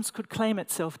Florence could claim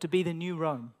itself to be the new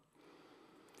Rome.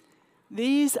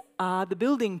 These are the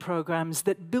building programs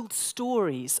that built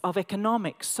stories of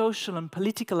economic, social, and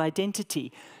political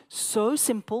identity, so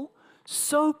simple,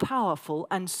 so powerful,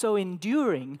 and so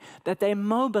enduring that they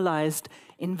mobilized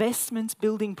investments,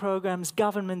 building programs,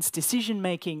 governments,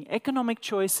 decision-making, economic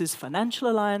choices, financial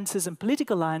alliances, and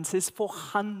political alliances for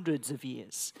hundreds of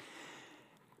years.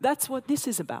 That's what this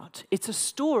is about. It's a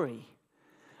story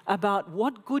about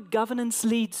what good governance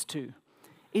leads to.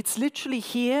 It's literally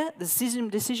here, the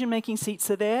decision-making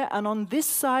seats are there, and on this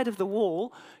side of the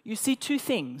wall, you see two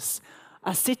things.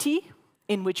 A city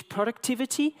in which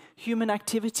productivity, human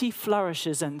activity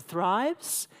flourishes and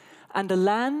thrives, and a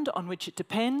land on which it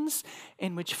depends,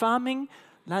 in which farming,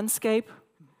 landscape,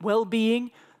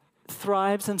 well-being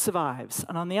thrives and survives.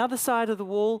 And on the other side of the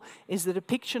wall is the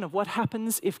depiction of what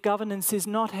happens if governance is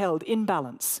not held in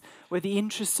balance, where the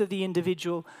interests of the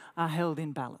individual are held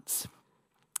in balance.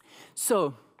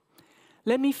 So,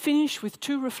 let me finish with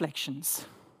two reflections.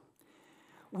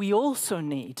 We also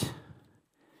need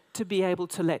to be able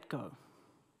to let go.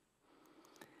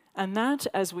 And that,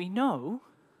 as we know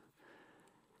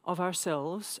of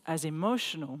ourselves as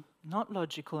emotional, not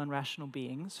logical and rational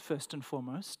beings, first and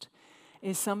foremost,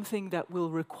 is something that will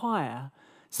require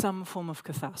some form of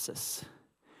catharsis.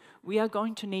 We are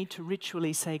going to need to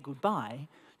ritually say goodbye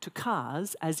to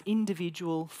cars as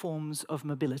individual forms of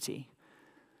mobility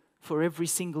for every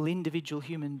single individual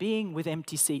human being with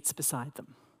empty seats beside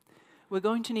them. We're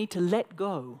going to need to let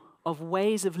go of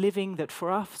ways of living that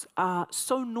for us are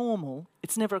so normal,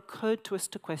 it's never occurred to us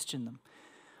to question them.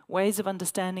 Ways of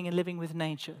understanding and living with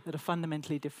nature that are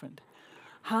fundamentally different.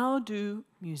 How do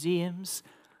museums,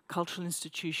 cultural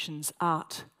institutions,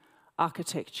 art,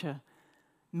 architecture,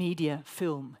 media,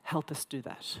 film help us do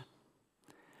that?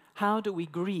 How do we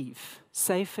grieve,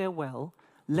 say farewell,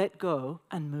 let go,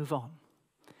 and move on?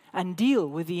 And deal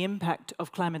with the impact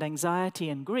of climate anxiety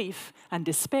and grief and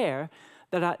despair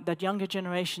that younger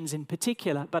generations in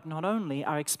particular, but not only,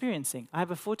 are experiencing. I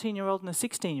have a 14-year-old and a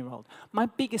 16-year-old. My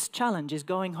biggest challenge is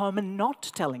going home and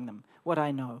not telling them what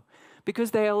I know,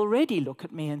 because they already look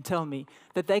at me and tell me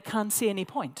that they can't see any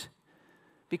point,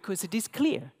 because it is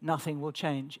clear nothing will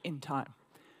change in time.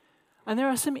 And there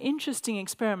are some interesting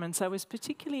experiments. I was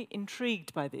particularly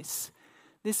intrigued by this.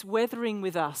 This Weathering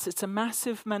with Us. It's a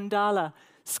massive mandala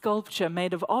sculpture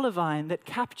made of olivine that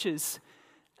captures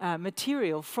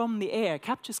material from the air,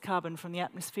 captures carbon from the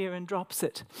atmosphere and drops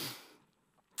it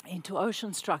into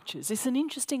ocean structures. It's an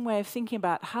interesting way of thinking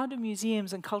about how do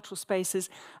museums and cultural spaces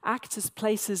act as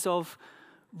places of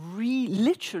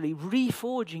literally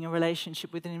reforging a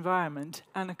relationship with an environment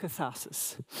and a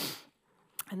catharsis.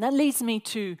 And that leads me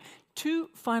to two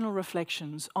final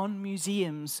reflections on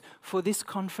museums for this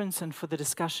conference and for the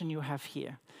discussion you have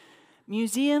here.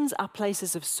 Museums are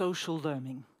places of social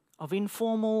learning, of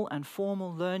informal and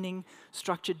formal learning,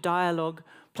 structured dialogue,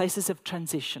 places of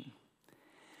transition.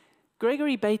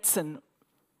 Gregory Bateson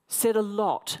said a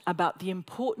lot about the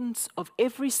importance of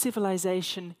every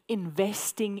civilization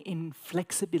investing in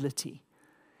flexibility,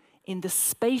 in the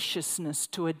spaciousness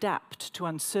to adapt to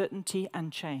uncertainty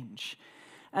and change.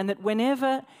 And that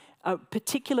whenever a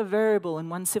particular variable in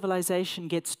one civilization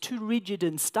gets too rigid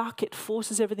and stuck, it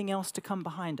forces everything else to come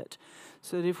behind it.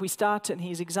 So that if we start, and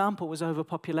his example was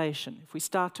overpopulation, if we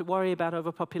start to worry about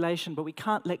overpopulation, but we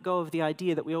can't let go of the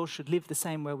idea that we all should live the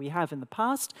same way we have in the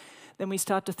past, then we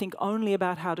start to think only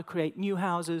about how to create new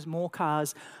houses, more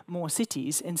cars, more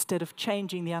cities, instead of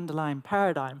changing the underlying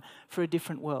paradigm for a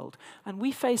different world. And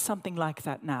we face something like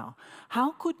that now.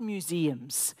 How could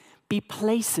museums be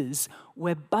places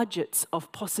where budgets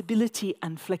of possibility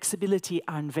and flexibility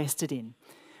are invested in,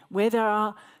 where there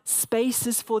are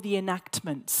spaces for the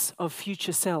enactments of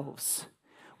future selves,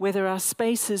 where there are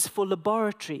spaces for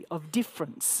laboratory of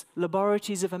difference,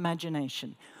 laboratories of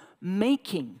imagination,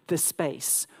 making the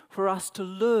space for us to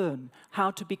learn how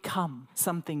to become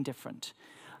something different.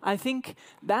 I think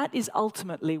that is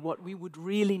ultimately what we would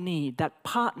really need, that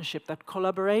partnership, that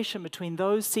collaboration between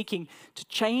those seeking to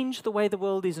change the way the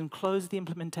world is and close the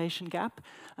implementation gap,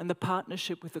 and the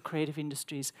partnership with the creative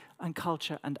industries and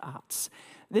culture and arts.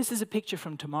 This is a picture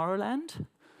from Tomorrowland.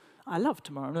 I love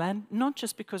Tomorrowland, not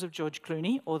just because of George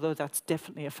Clooney, although that's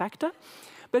definitely a factor,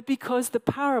 but because the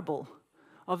parable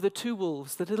of the two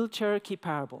wolves, the little Cherokee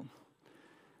parable.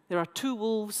 There are two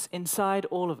wolves inside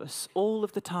all of us, all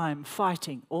of the time,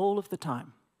 fighting all of the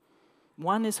time.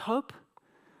 One is hope,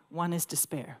 one is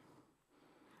despair.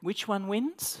 Which one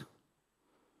wins?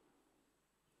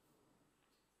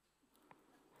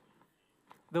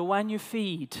 The one you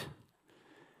feed.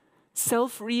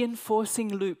 Self-reinforcing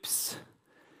loops.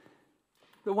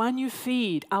 The one you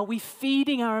feed. Are we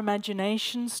feeding our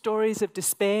imagination stories of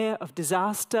despair, of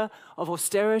disaster, of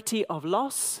austerity, of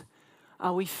loss?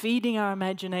 Are we feeding our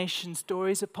imagination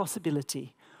stories of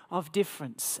possibility, of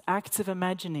difference, acts of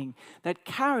imagining that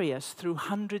carry us through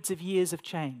hundreds of years of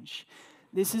change?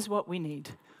 This is what we need.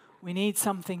 We need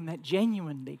something that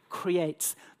genuinely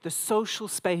creates the social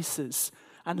spaces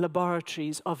and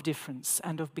laboratories of difference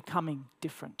and of becoming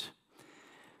different.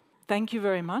 Thank you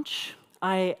very much.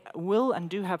 I will and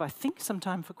do have, I think, some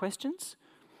time for questions,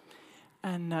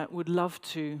 and would love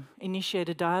to initiate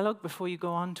a dialogue before you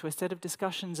go on to a set of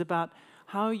discussions about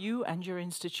how you and your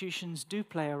institutions do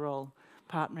play a role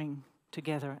partnering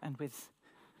together and with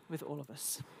all of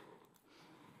us.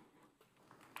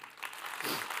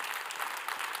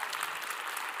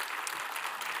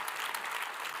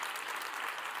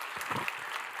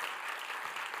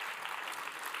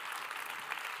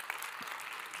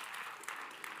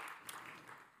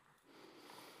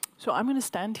 So I'm going to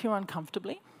stand here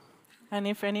uncomfortably, and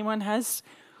if anyone has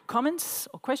comments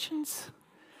or questions,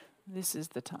 this is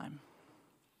the time.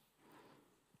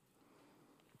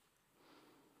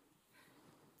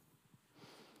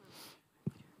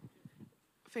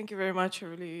 Thank you very much. I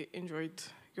really enjoyed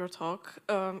your talk.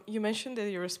 You mentioned that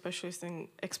you're a specialist in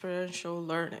experiential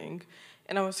learning,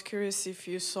 and I was curious if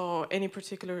you saw any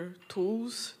particular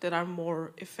tools that are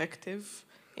more effective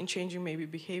in changing maybe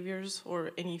behaviors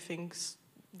or any things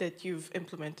that you've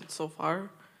implemented so far.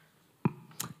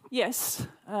 Yes.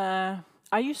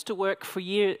 I used to work for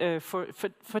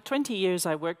 20 years.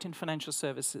 I worked in financial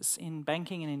services, in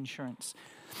banking and insurance.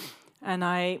 And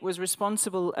I was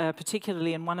responsible,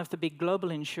 particularly in one of the big global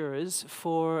insurers,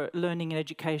 for learning and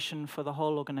education for the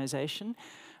whole organization.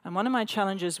 And one of my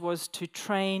challenges was to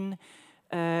train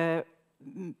men,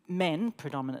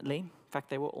 predominantly, in fact,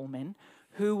 they were all men,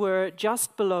 who were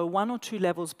just below 1 or 2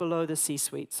 levels below the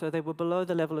C-suite. So they were below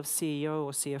the level of CEO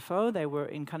or CFO. They were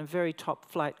in kind of very top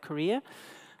flight career.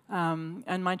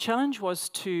 And my challenge was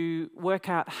to work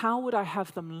out how would I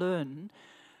have them learn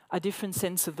a different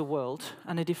sense of the world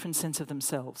and a different sense of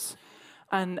themselves.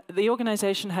 And the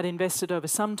organization had invested over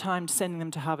some time sending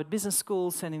them to Harvard Business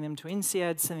School, sending them to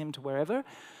INSEAD, sending them to wherever.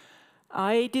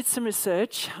 I did some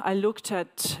research. I looked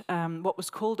at what was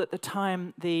called at the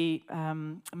time the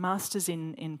Masters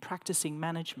in Practicing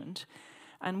Management.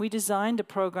 And we designed a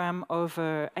program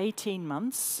over 18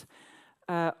 months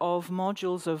of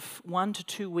modules of 1 to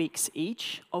 2 weeks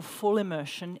each of full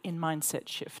immersion in mindset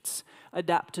shifts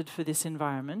adapted for this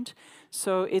environment.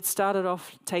 So it started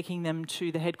off taking them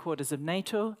to the headquarters of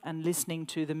NATO and listening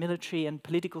to the military and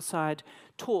political side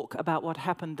talk about what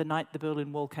happened the night the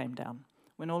Berlin Wall came down,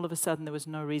 when all of a sudden there was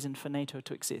no reason for NATO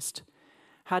to exist.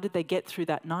 How did they get through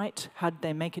that night? How did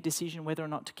they make a decision whether or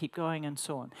not to keep going, and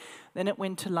so on? Then it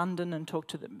went to London and talked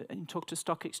to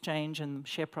Stock Exchange, and the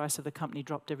share price of the company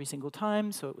dropped every single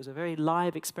time. So it was a very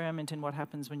live experiment in what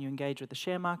happens when you engage with the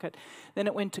share market. Then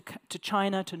it went to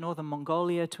China, to northern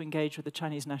Mongolia, to engage with the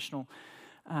Chinese national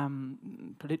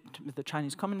the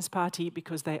Chinese Communist Party,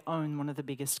 because they own one of the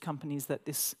biggest companies that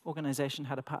this organization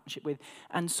had a partnership with,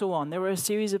 and so on. There were a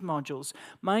series of modules.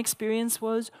 My experience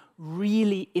was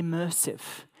really immersive,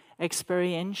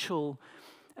 experiential,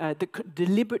 the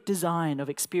deliberate design of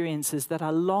experiences that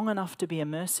are long enough to be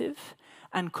immersive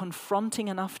and confronting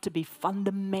enough to be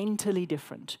fundamentally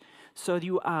different. So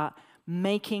you are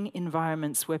making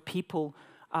environments where people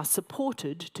are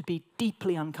supported to be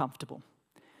deeply uncomfortable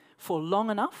for long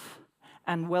enough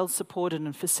and well supported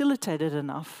and facilitated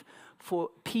enough for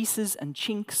pieces and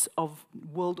chinks of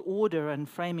world order and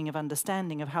framing of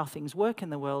understanding of how things work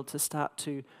in the world to start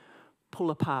to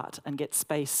pull apart and get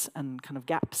space and kind of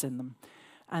gaps in them.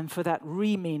 And for that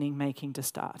re-meaning making to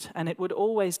start. And it would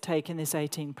always take, in this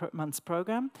 18 months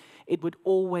program, it would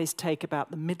always take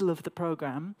about the middle of the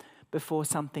program before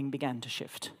something began to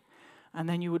shift. And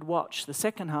then you would watch the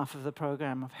second half of the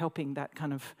program of helping that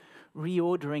kind of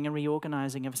reordering and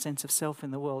reorganizing of a sense of self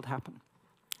in the world happen.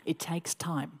 It takes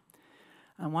time.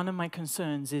 And one of my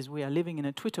concerns is we are living in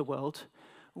a Twitter world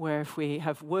where if we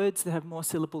have words that have more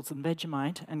syllables than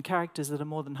Vegemite and characters that are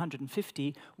more than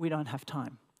 150, we don't have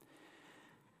time.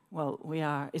 Well,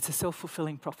 it's a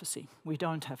self-fulfilling prophecy. We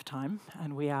don't have time,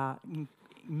 and we are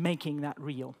making that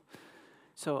real.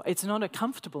 So it's not a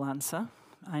comfortable answer,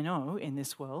 I know, in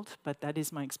this world, but that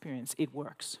is my experience. It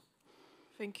works.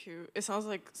 Thank you. It sounds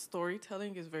like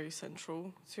storytelling is very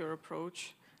central to your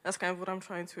approach. That's kind of what I'm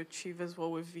trying to achieve as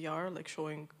well with VR, like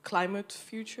showing climate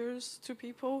futures to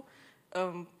people.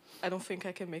 I don't think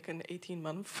I can make an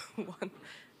 18-month one,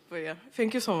 but yeah,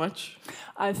 thank you so much.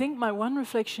 I think my one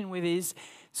reflection with is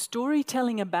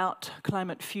storytelling about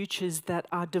climate futures that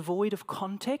are devoid of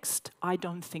context, I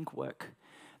don't think work.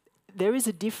 There is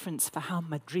a difference for how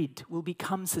Madrid will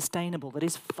become sustainable that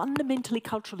is fundamentally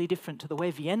culturally different to the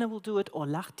way Vienna will do it or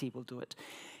Lahti will do it.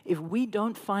 If we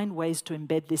don't find ways to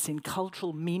embed this in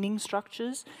cultural meaning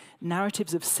structures,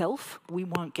 narratives of self, we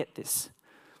won't get this.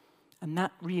 And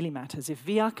that really matters. If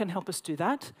VR can help us do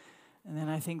that, and then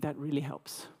I think that really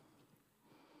helps.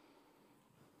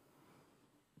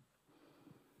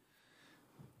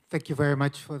 Thank you very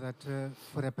much for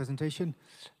that presentation.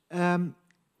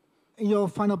 In your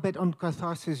final bit on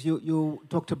catharsis, you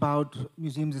talked about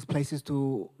museums as places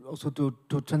to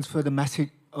transfer the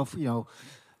message of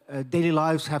daily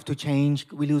lives have to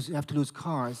change. We have to lose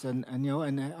cars, and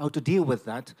how to deal with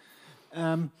that.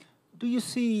 Do you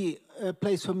see a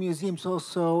place for museums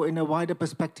also in a wider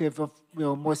perspective of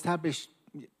more established,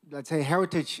 let's say,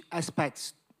 heritage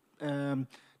aspects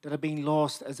that are being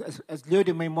lost as lieux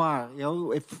de mémoire?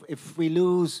 If we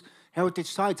lose heritage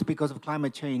sites because of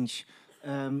climate change.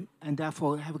 And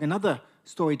therefore having another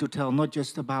story to tell, not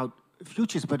just about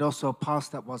futures, but also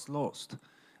past that was lost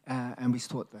and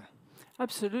restored there.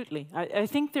 Absolutely. I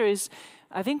think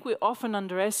we often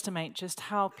underestimate just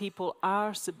how people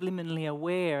are subliminally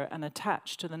aware and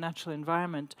attached to the natural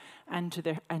environment and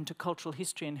to cultural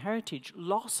history and heritage.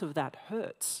 Loss of that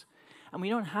hurts. And we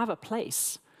don't have a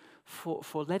place for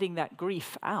letting that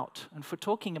grief out and for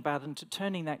talking about and to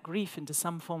turning that grief into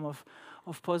some form of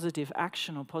positive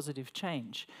action or positive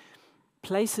change.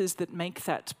 Places that make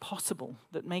that possible,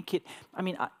 that make it...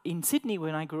 in Sydney,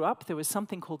 when I grew up, there was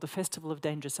something called the Festival of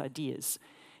Dangerous Ideas.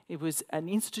 It was an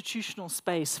institutional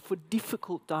space for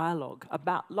difficult dialogue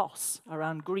about loss,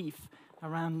 around grief,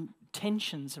 around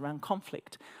tensions, around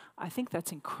conflict. I think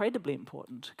that's incredibly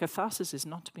important. Catharsis is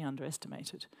not to be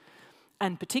underestimated.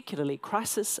 And particularly,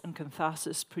 crisis and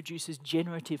catharsis produces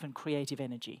generative and creative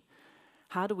energy.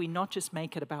 How do we not just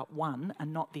make it about one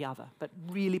and not the other, but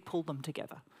really pull them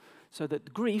together? So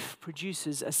that grief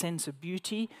produces a sense of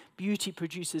beauty, beauty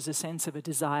produces a sense of a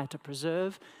desire to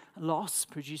preserve, loss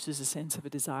produces a sense of a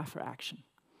desire for action.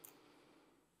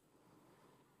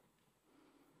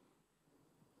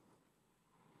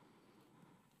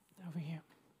 Over here.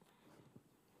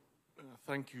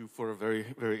 Thank you for a very,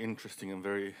 very interesting and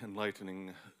very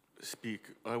enlightening speak.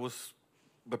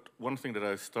 But one thing that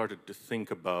I started to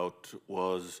think about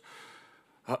was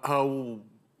how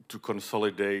to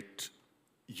consolidate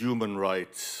human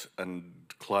rights and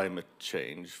climate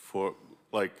change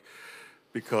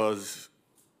because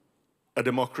a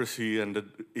democracy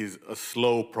is a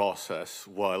slow process,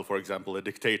 while, for example, a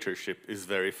dictatorship is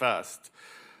very fast.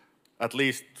 At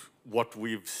least what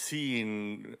we've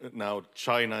seen now,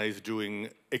 China is doing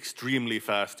extremely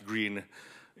fast green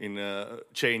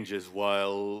changes,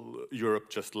 while Europe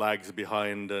just lags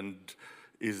behind and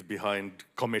is behind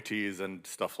committees and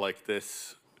stuff like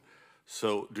this.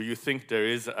 So do you think there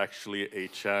is actually a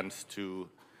chance to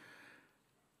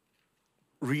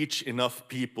reach enough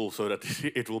people so that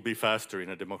it will be faster in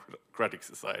a democratic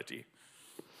society?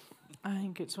 I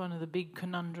think it's one of the big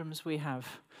conundrums we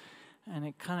have, and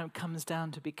it kind of comes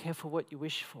down to be careful what you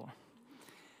wish for.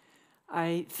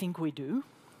 I think we do.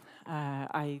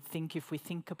 I think if we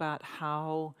think about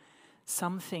how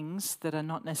some things that are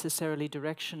not necessarily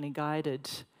directionally guided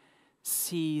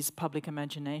seize public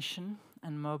imagination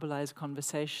and mobilize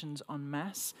conversations en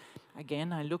masse.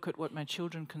 Again, I look at what my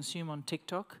children consume on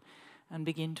TikTok and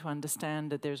begin to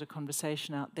understand that there's a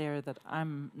conversation out there that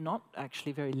I'm not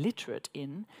actually very literate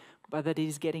in, but that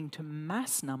is getting to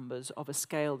mass numbers of a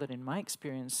scale that in my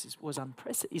experience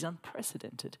is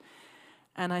unprecedented.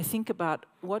 And I think about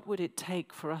what would it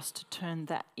take for us to turn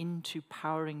that into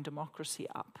powering democracy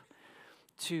up,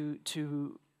 to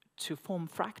form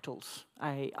fractals.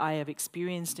 I have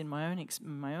experienced in my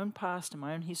own past, in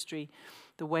my own history,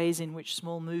 the ways in which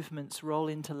small movements roll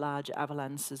into large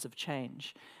avalanches of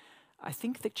change. I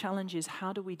think the challenge is,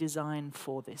 how do we design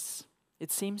for this?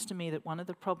 It seems to me that one of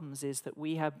the problems is that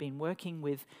we have been working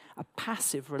with a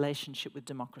passive relationship with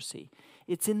democracy.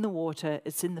 It's in the water,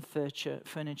 it's in the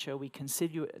furniture, we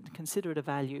consider it a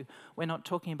value. We're not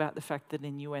talking about the fact that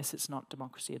in the US it's not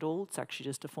democracy at all, it's actually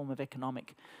just a form of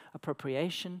economic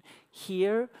appropriation.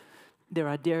 Here, there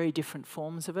are very different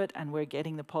forms of it, and we're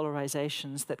getting the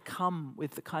polarizations that come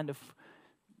with the kind of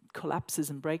collapses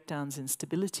and breakdowns in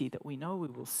stability that we know we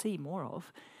will see more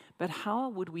of. But how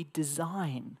would we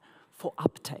design for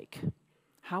uptake?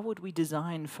 How would we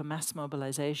design for mass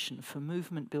mobilization, for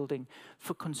movement building,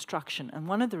 for construction? And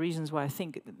one of the reasons why I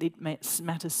think it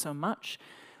matters so much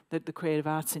that the creative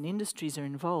arts and industries are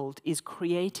involved is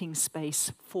creating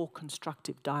space for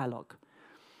constructive dialogue,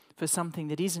 for something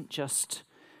that isn't just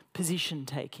position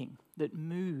taking, that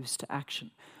moves to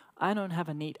action. I don't have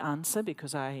a neat answer,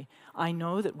 because I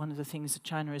know that one of the things that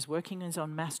China is working is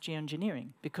on mass geoengineering,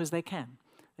 because they can.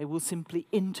 They will simply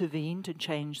intervene to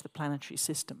change the planetary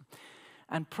system.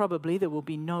 And probably there will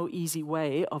be no easy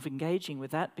way of engaging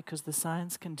with that, because the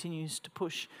science continues to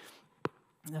push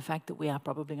the fact that we are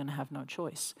probably going to have no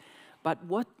choice. But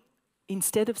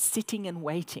instead of sitting and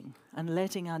waiting and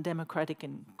letting our democratic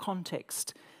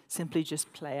context simply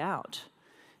just play out,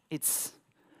 it's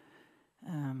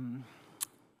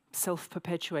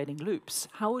self-perpetuating loops.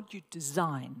 How would you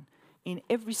design, in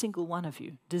every single one of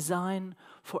you, design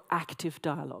for active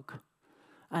dialogue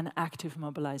and active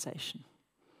mobilization?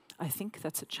 I think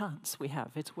that's a chance we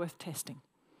have. It's worth testing.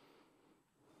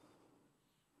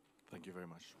 Thank you very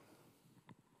much.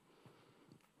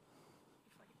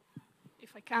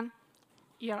 If I can,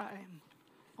 here I am.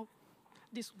 Oh,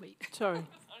 this way. Sorry.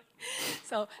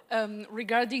 So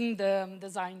regarding the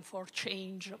design for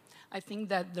change, I think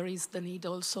that there is the need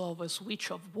also of a switch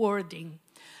of wording.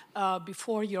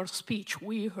 Before your speech,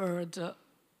 we heard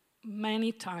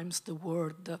many times the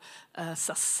word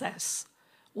success.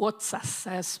 What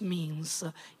success means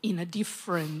in a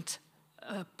different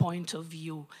point of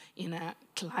view, in a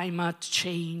climate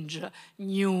change,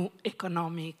 new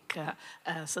economic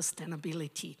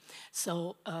sustainability.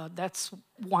 So that's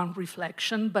one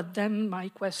reflection. But then my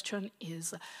question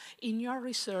is, in your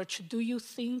research, do you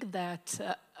think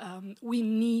that we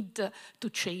need to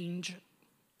change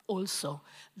also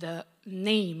the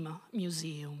name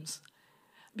museums?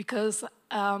 Because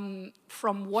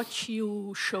from what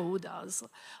you showed us,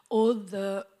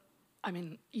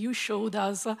 you showed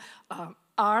us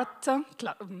art,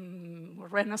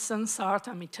 Renaissance art.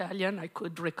 I'm Italian, I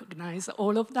could recognize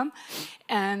all of them,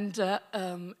 and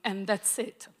that's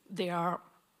it. They are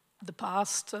the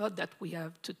past that we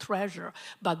have to treasure,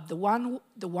 but the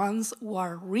ones who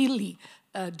are really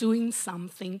doing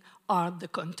something are the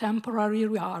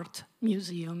contemporary art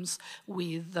museums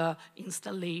with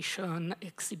installation,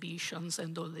 exhibitions,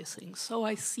 and all these things. So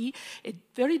I see a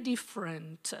very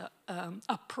different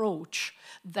approach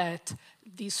that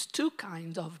these two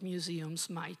kinds of museums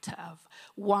might have.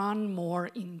 One more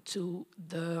into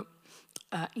the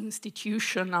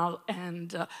institutional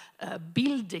and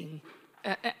building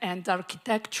and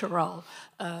architectural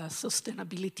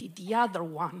sustainability, the other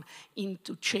one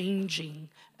into changing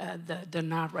the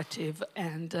narrative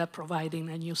and providing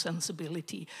a new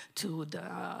sensibility to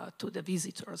the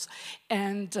visitors.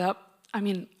 And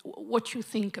what you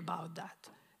think about that?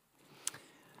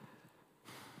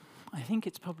 I think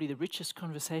it's probably the richest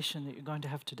conversation that you're going to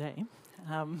have today.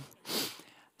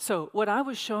 So what I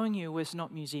was showing you was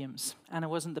not museums, and it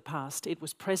wasn't the past. It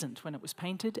was present when it was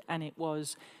painted, and it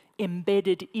was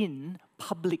embedded in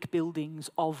public buildings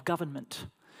of government.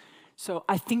 So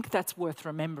I think that's worth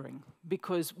remembering,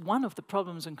 because one of the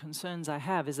problems and concerns I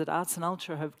have is that arts and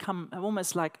culture have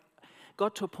almost like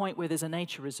got to a point where there's a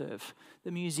nature reserve.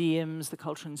 The museums, the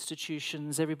cultural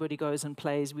institutions, everybody goes and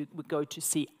plays, we go to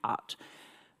see art.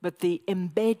 But the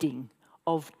embedding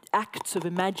of acts of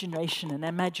imagination and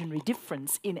imaginary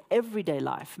difference in everyday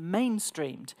life,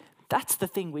 mainstreamed, that's the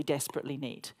thing we desperately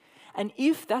need. And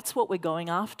if that's what we're going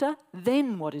after,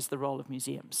 then what is the role of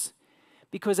museums?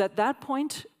 Because at that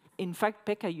point, in fact,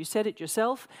 Pekka, you said it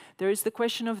yourself, there is the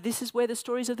question of this is where the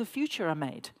stories of the future are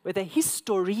made, where the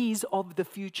histories of the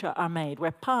future are made,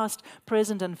 where past,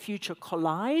 present, and future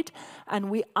collide, and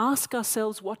we ask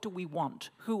ourselves, what do we want?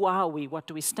 Who are we? What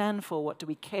do we stand for? What do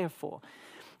we care for?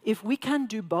 If we can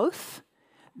do both,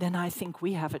 then I think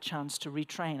we have a chance to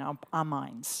retrain our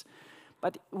minds.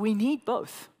 But we need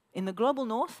both. In the global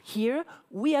north, here,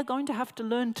 we are going to have to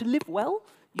learn to live well,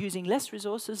 using less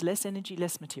resources, less energy,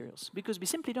 less materials, because we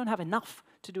simply don't have enough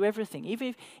to do everything.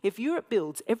 If Europe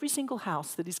builds every single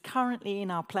house that is currently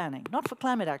in our planning, not for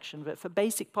climate action, but for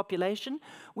basic population,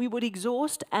 we would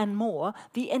exhaust and more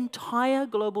the entire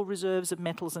global reserves of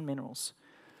metals and minerals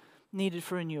needed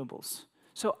for renewables.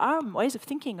 So our ways of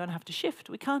thinking are going to have to shift.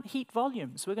 We can't heat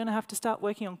volumes. We're going to have to start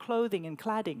working on clothing and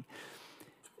cladding.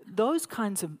 Those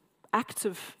kinds of acts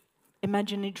of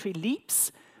imaginatory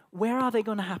leaps, where are they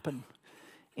going to happen?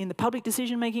 In the public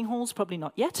decision-making halls, probably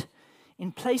not yet.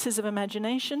 In places of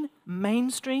imagination,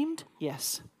 mainstreamed,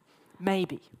 yes,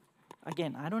 maybe.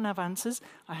 Again, I don't have answers.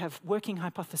 I have working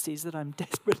hypotheses that I'm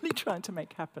desperately trying to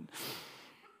make happen.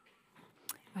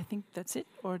 I think that's it.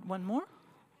 Or one more?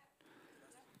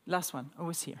 Last one.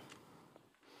 Always here.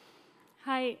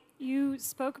 Hi. You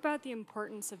spoke about the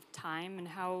importance of time and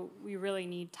how we really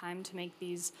need time to make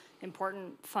these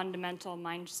important fundamental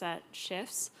mindset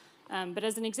shifts. But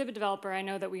as an exhibit developer, I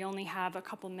know that we only have a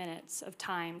couple minutes of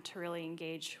time to really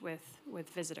engage with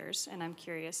visitors, and I'm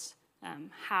curious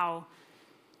how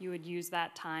you would use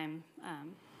that time,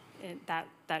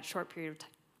 that short period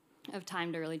of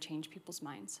time to really change people's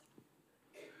minds.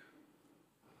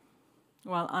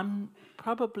 Well, I'm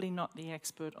probably not the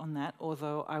expert on that,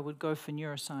 although I would go for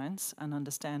neuroscience and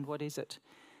understand what is it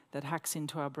that hacks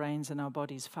into our brains and our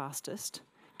bodies fastest.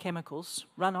 Chemicals,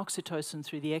 run oxytocin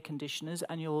through the air conditioners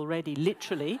and you'll already,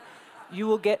 literally, you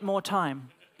will get more time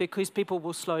because people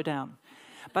will slow down.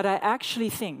 But I actually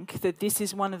think that this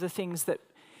is one of the things that,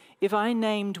 if I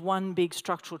named one big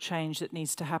structural change that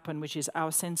needs to happen, which is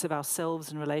our sense of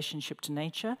ourselves in relationship to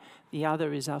nature, the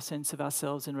other is our sense of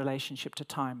ourselves in relationship to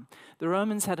time. The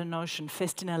Romans had a notion,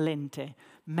 festina lente,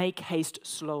 make haste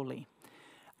slowly.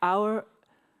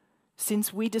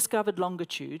 Since we discovered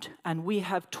longitude and we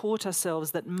have taught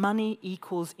ourselves that money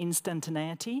equals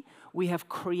instantaneity, we have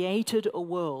created a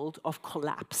world of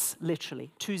collapse, literally,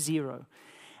 to zero.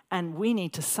 And we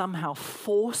need to somehow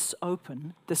force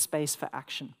open the space for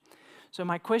action. So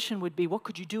my question would be, what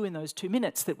could you do in those 2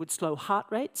 minutes that would slow heart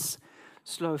rates,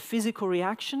 slow physical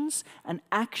reactions, and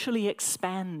actually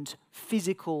expand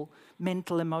physical,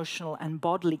 mental, emotional, and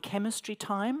bodily chemistry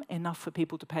time enough for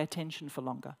people to pay attention for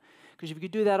longer? Because if you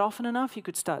could do that often enough, you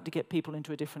could start to get people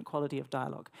into a different quality of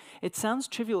dialogue. It sounds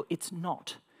trivial, it's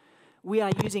not. We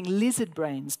are using lizard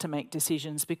brains to make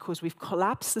decisions because we've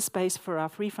collapsed the space for our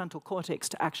prefrontal cortex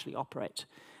to actually operate.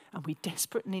 And we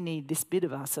desperately need this bit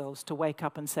of ourselves to wake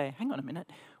up and say, hang on a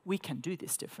minute, we can do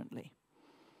this differently.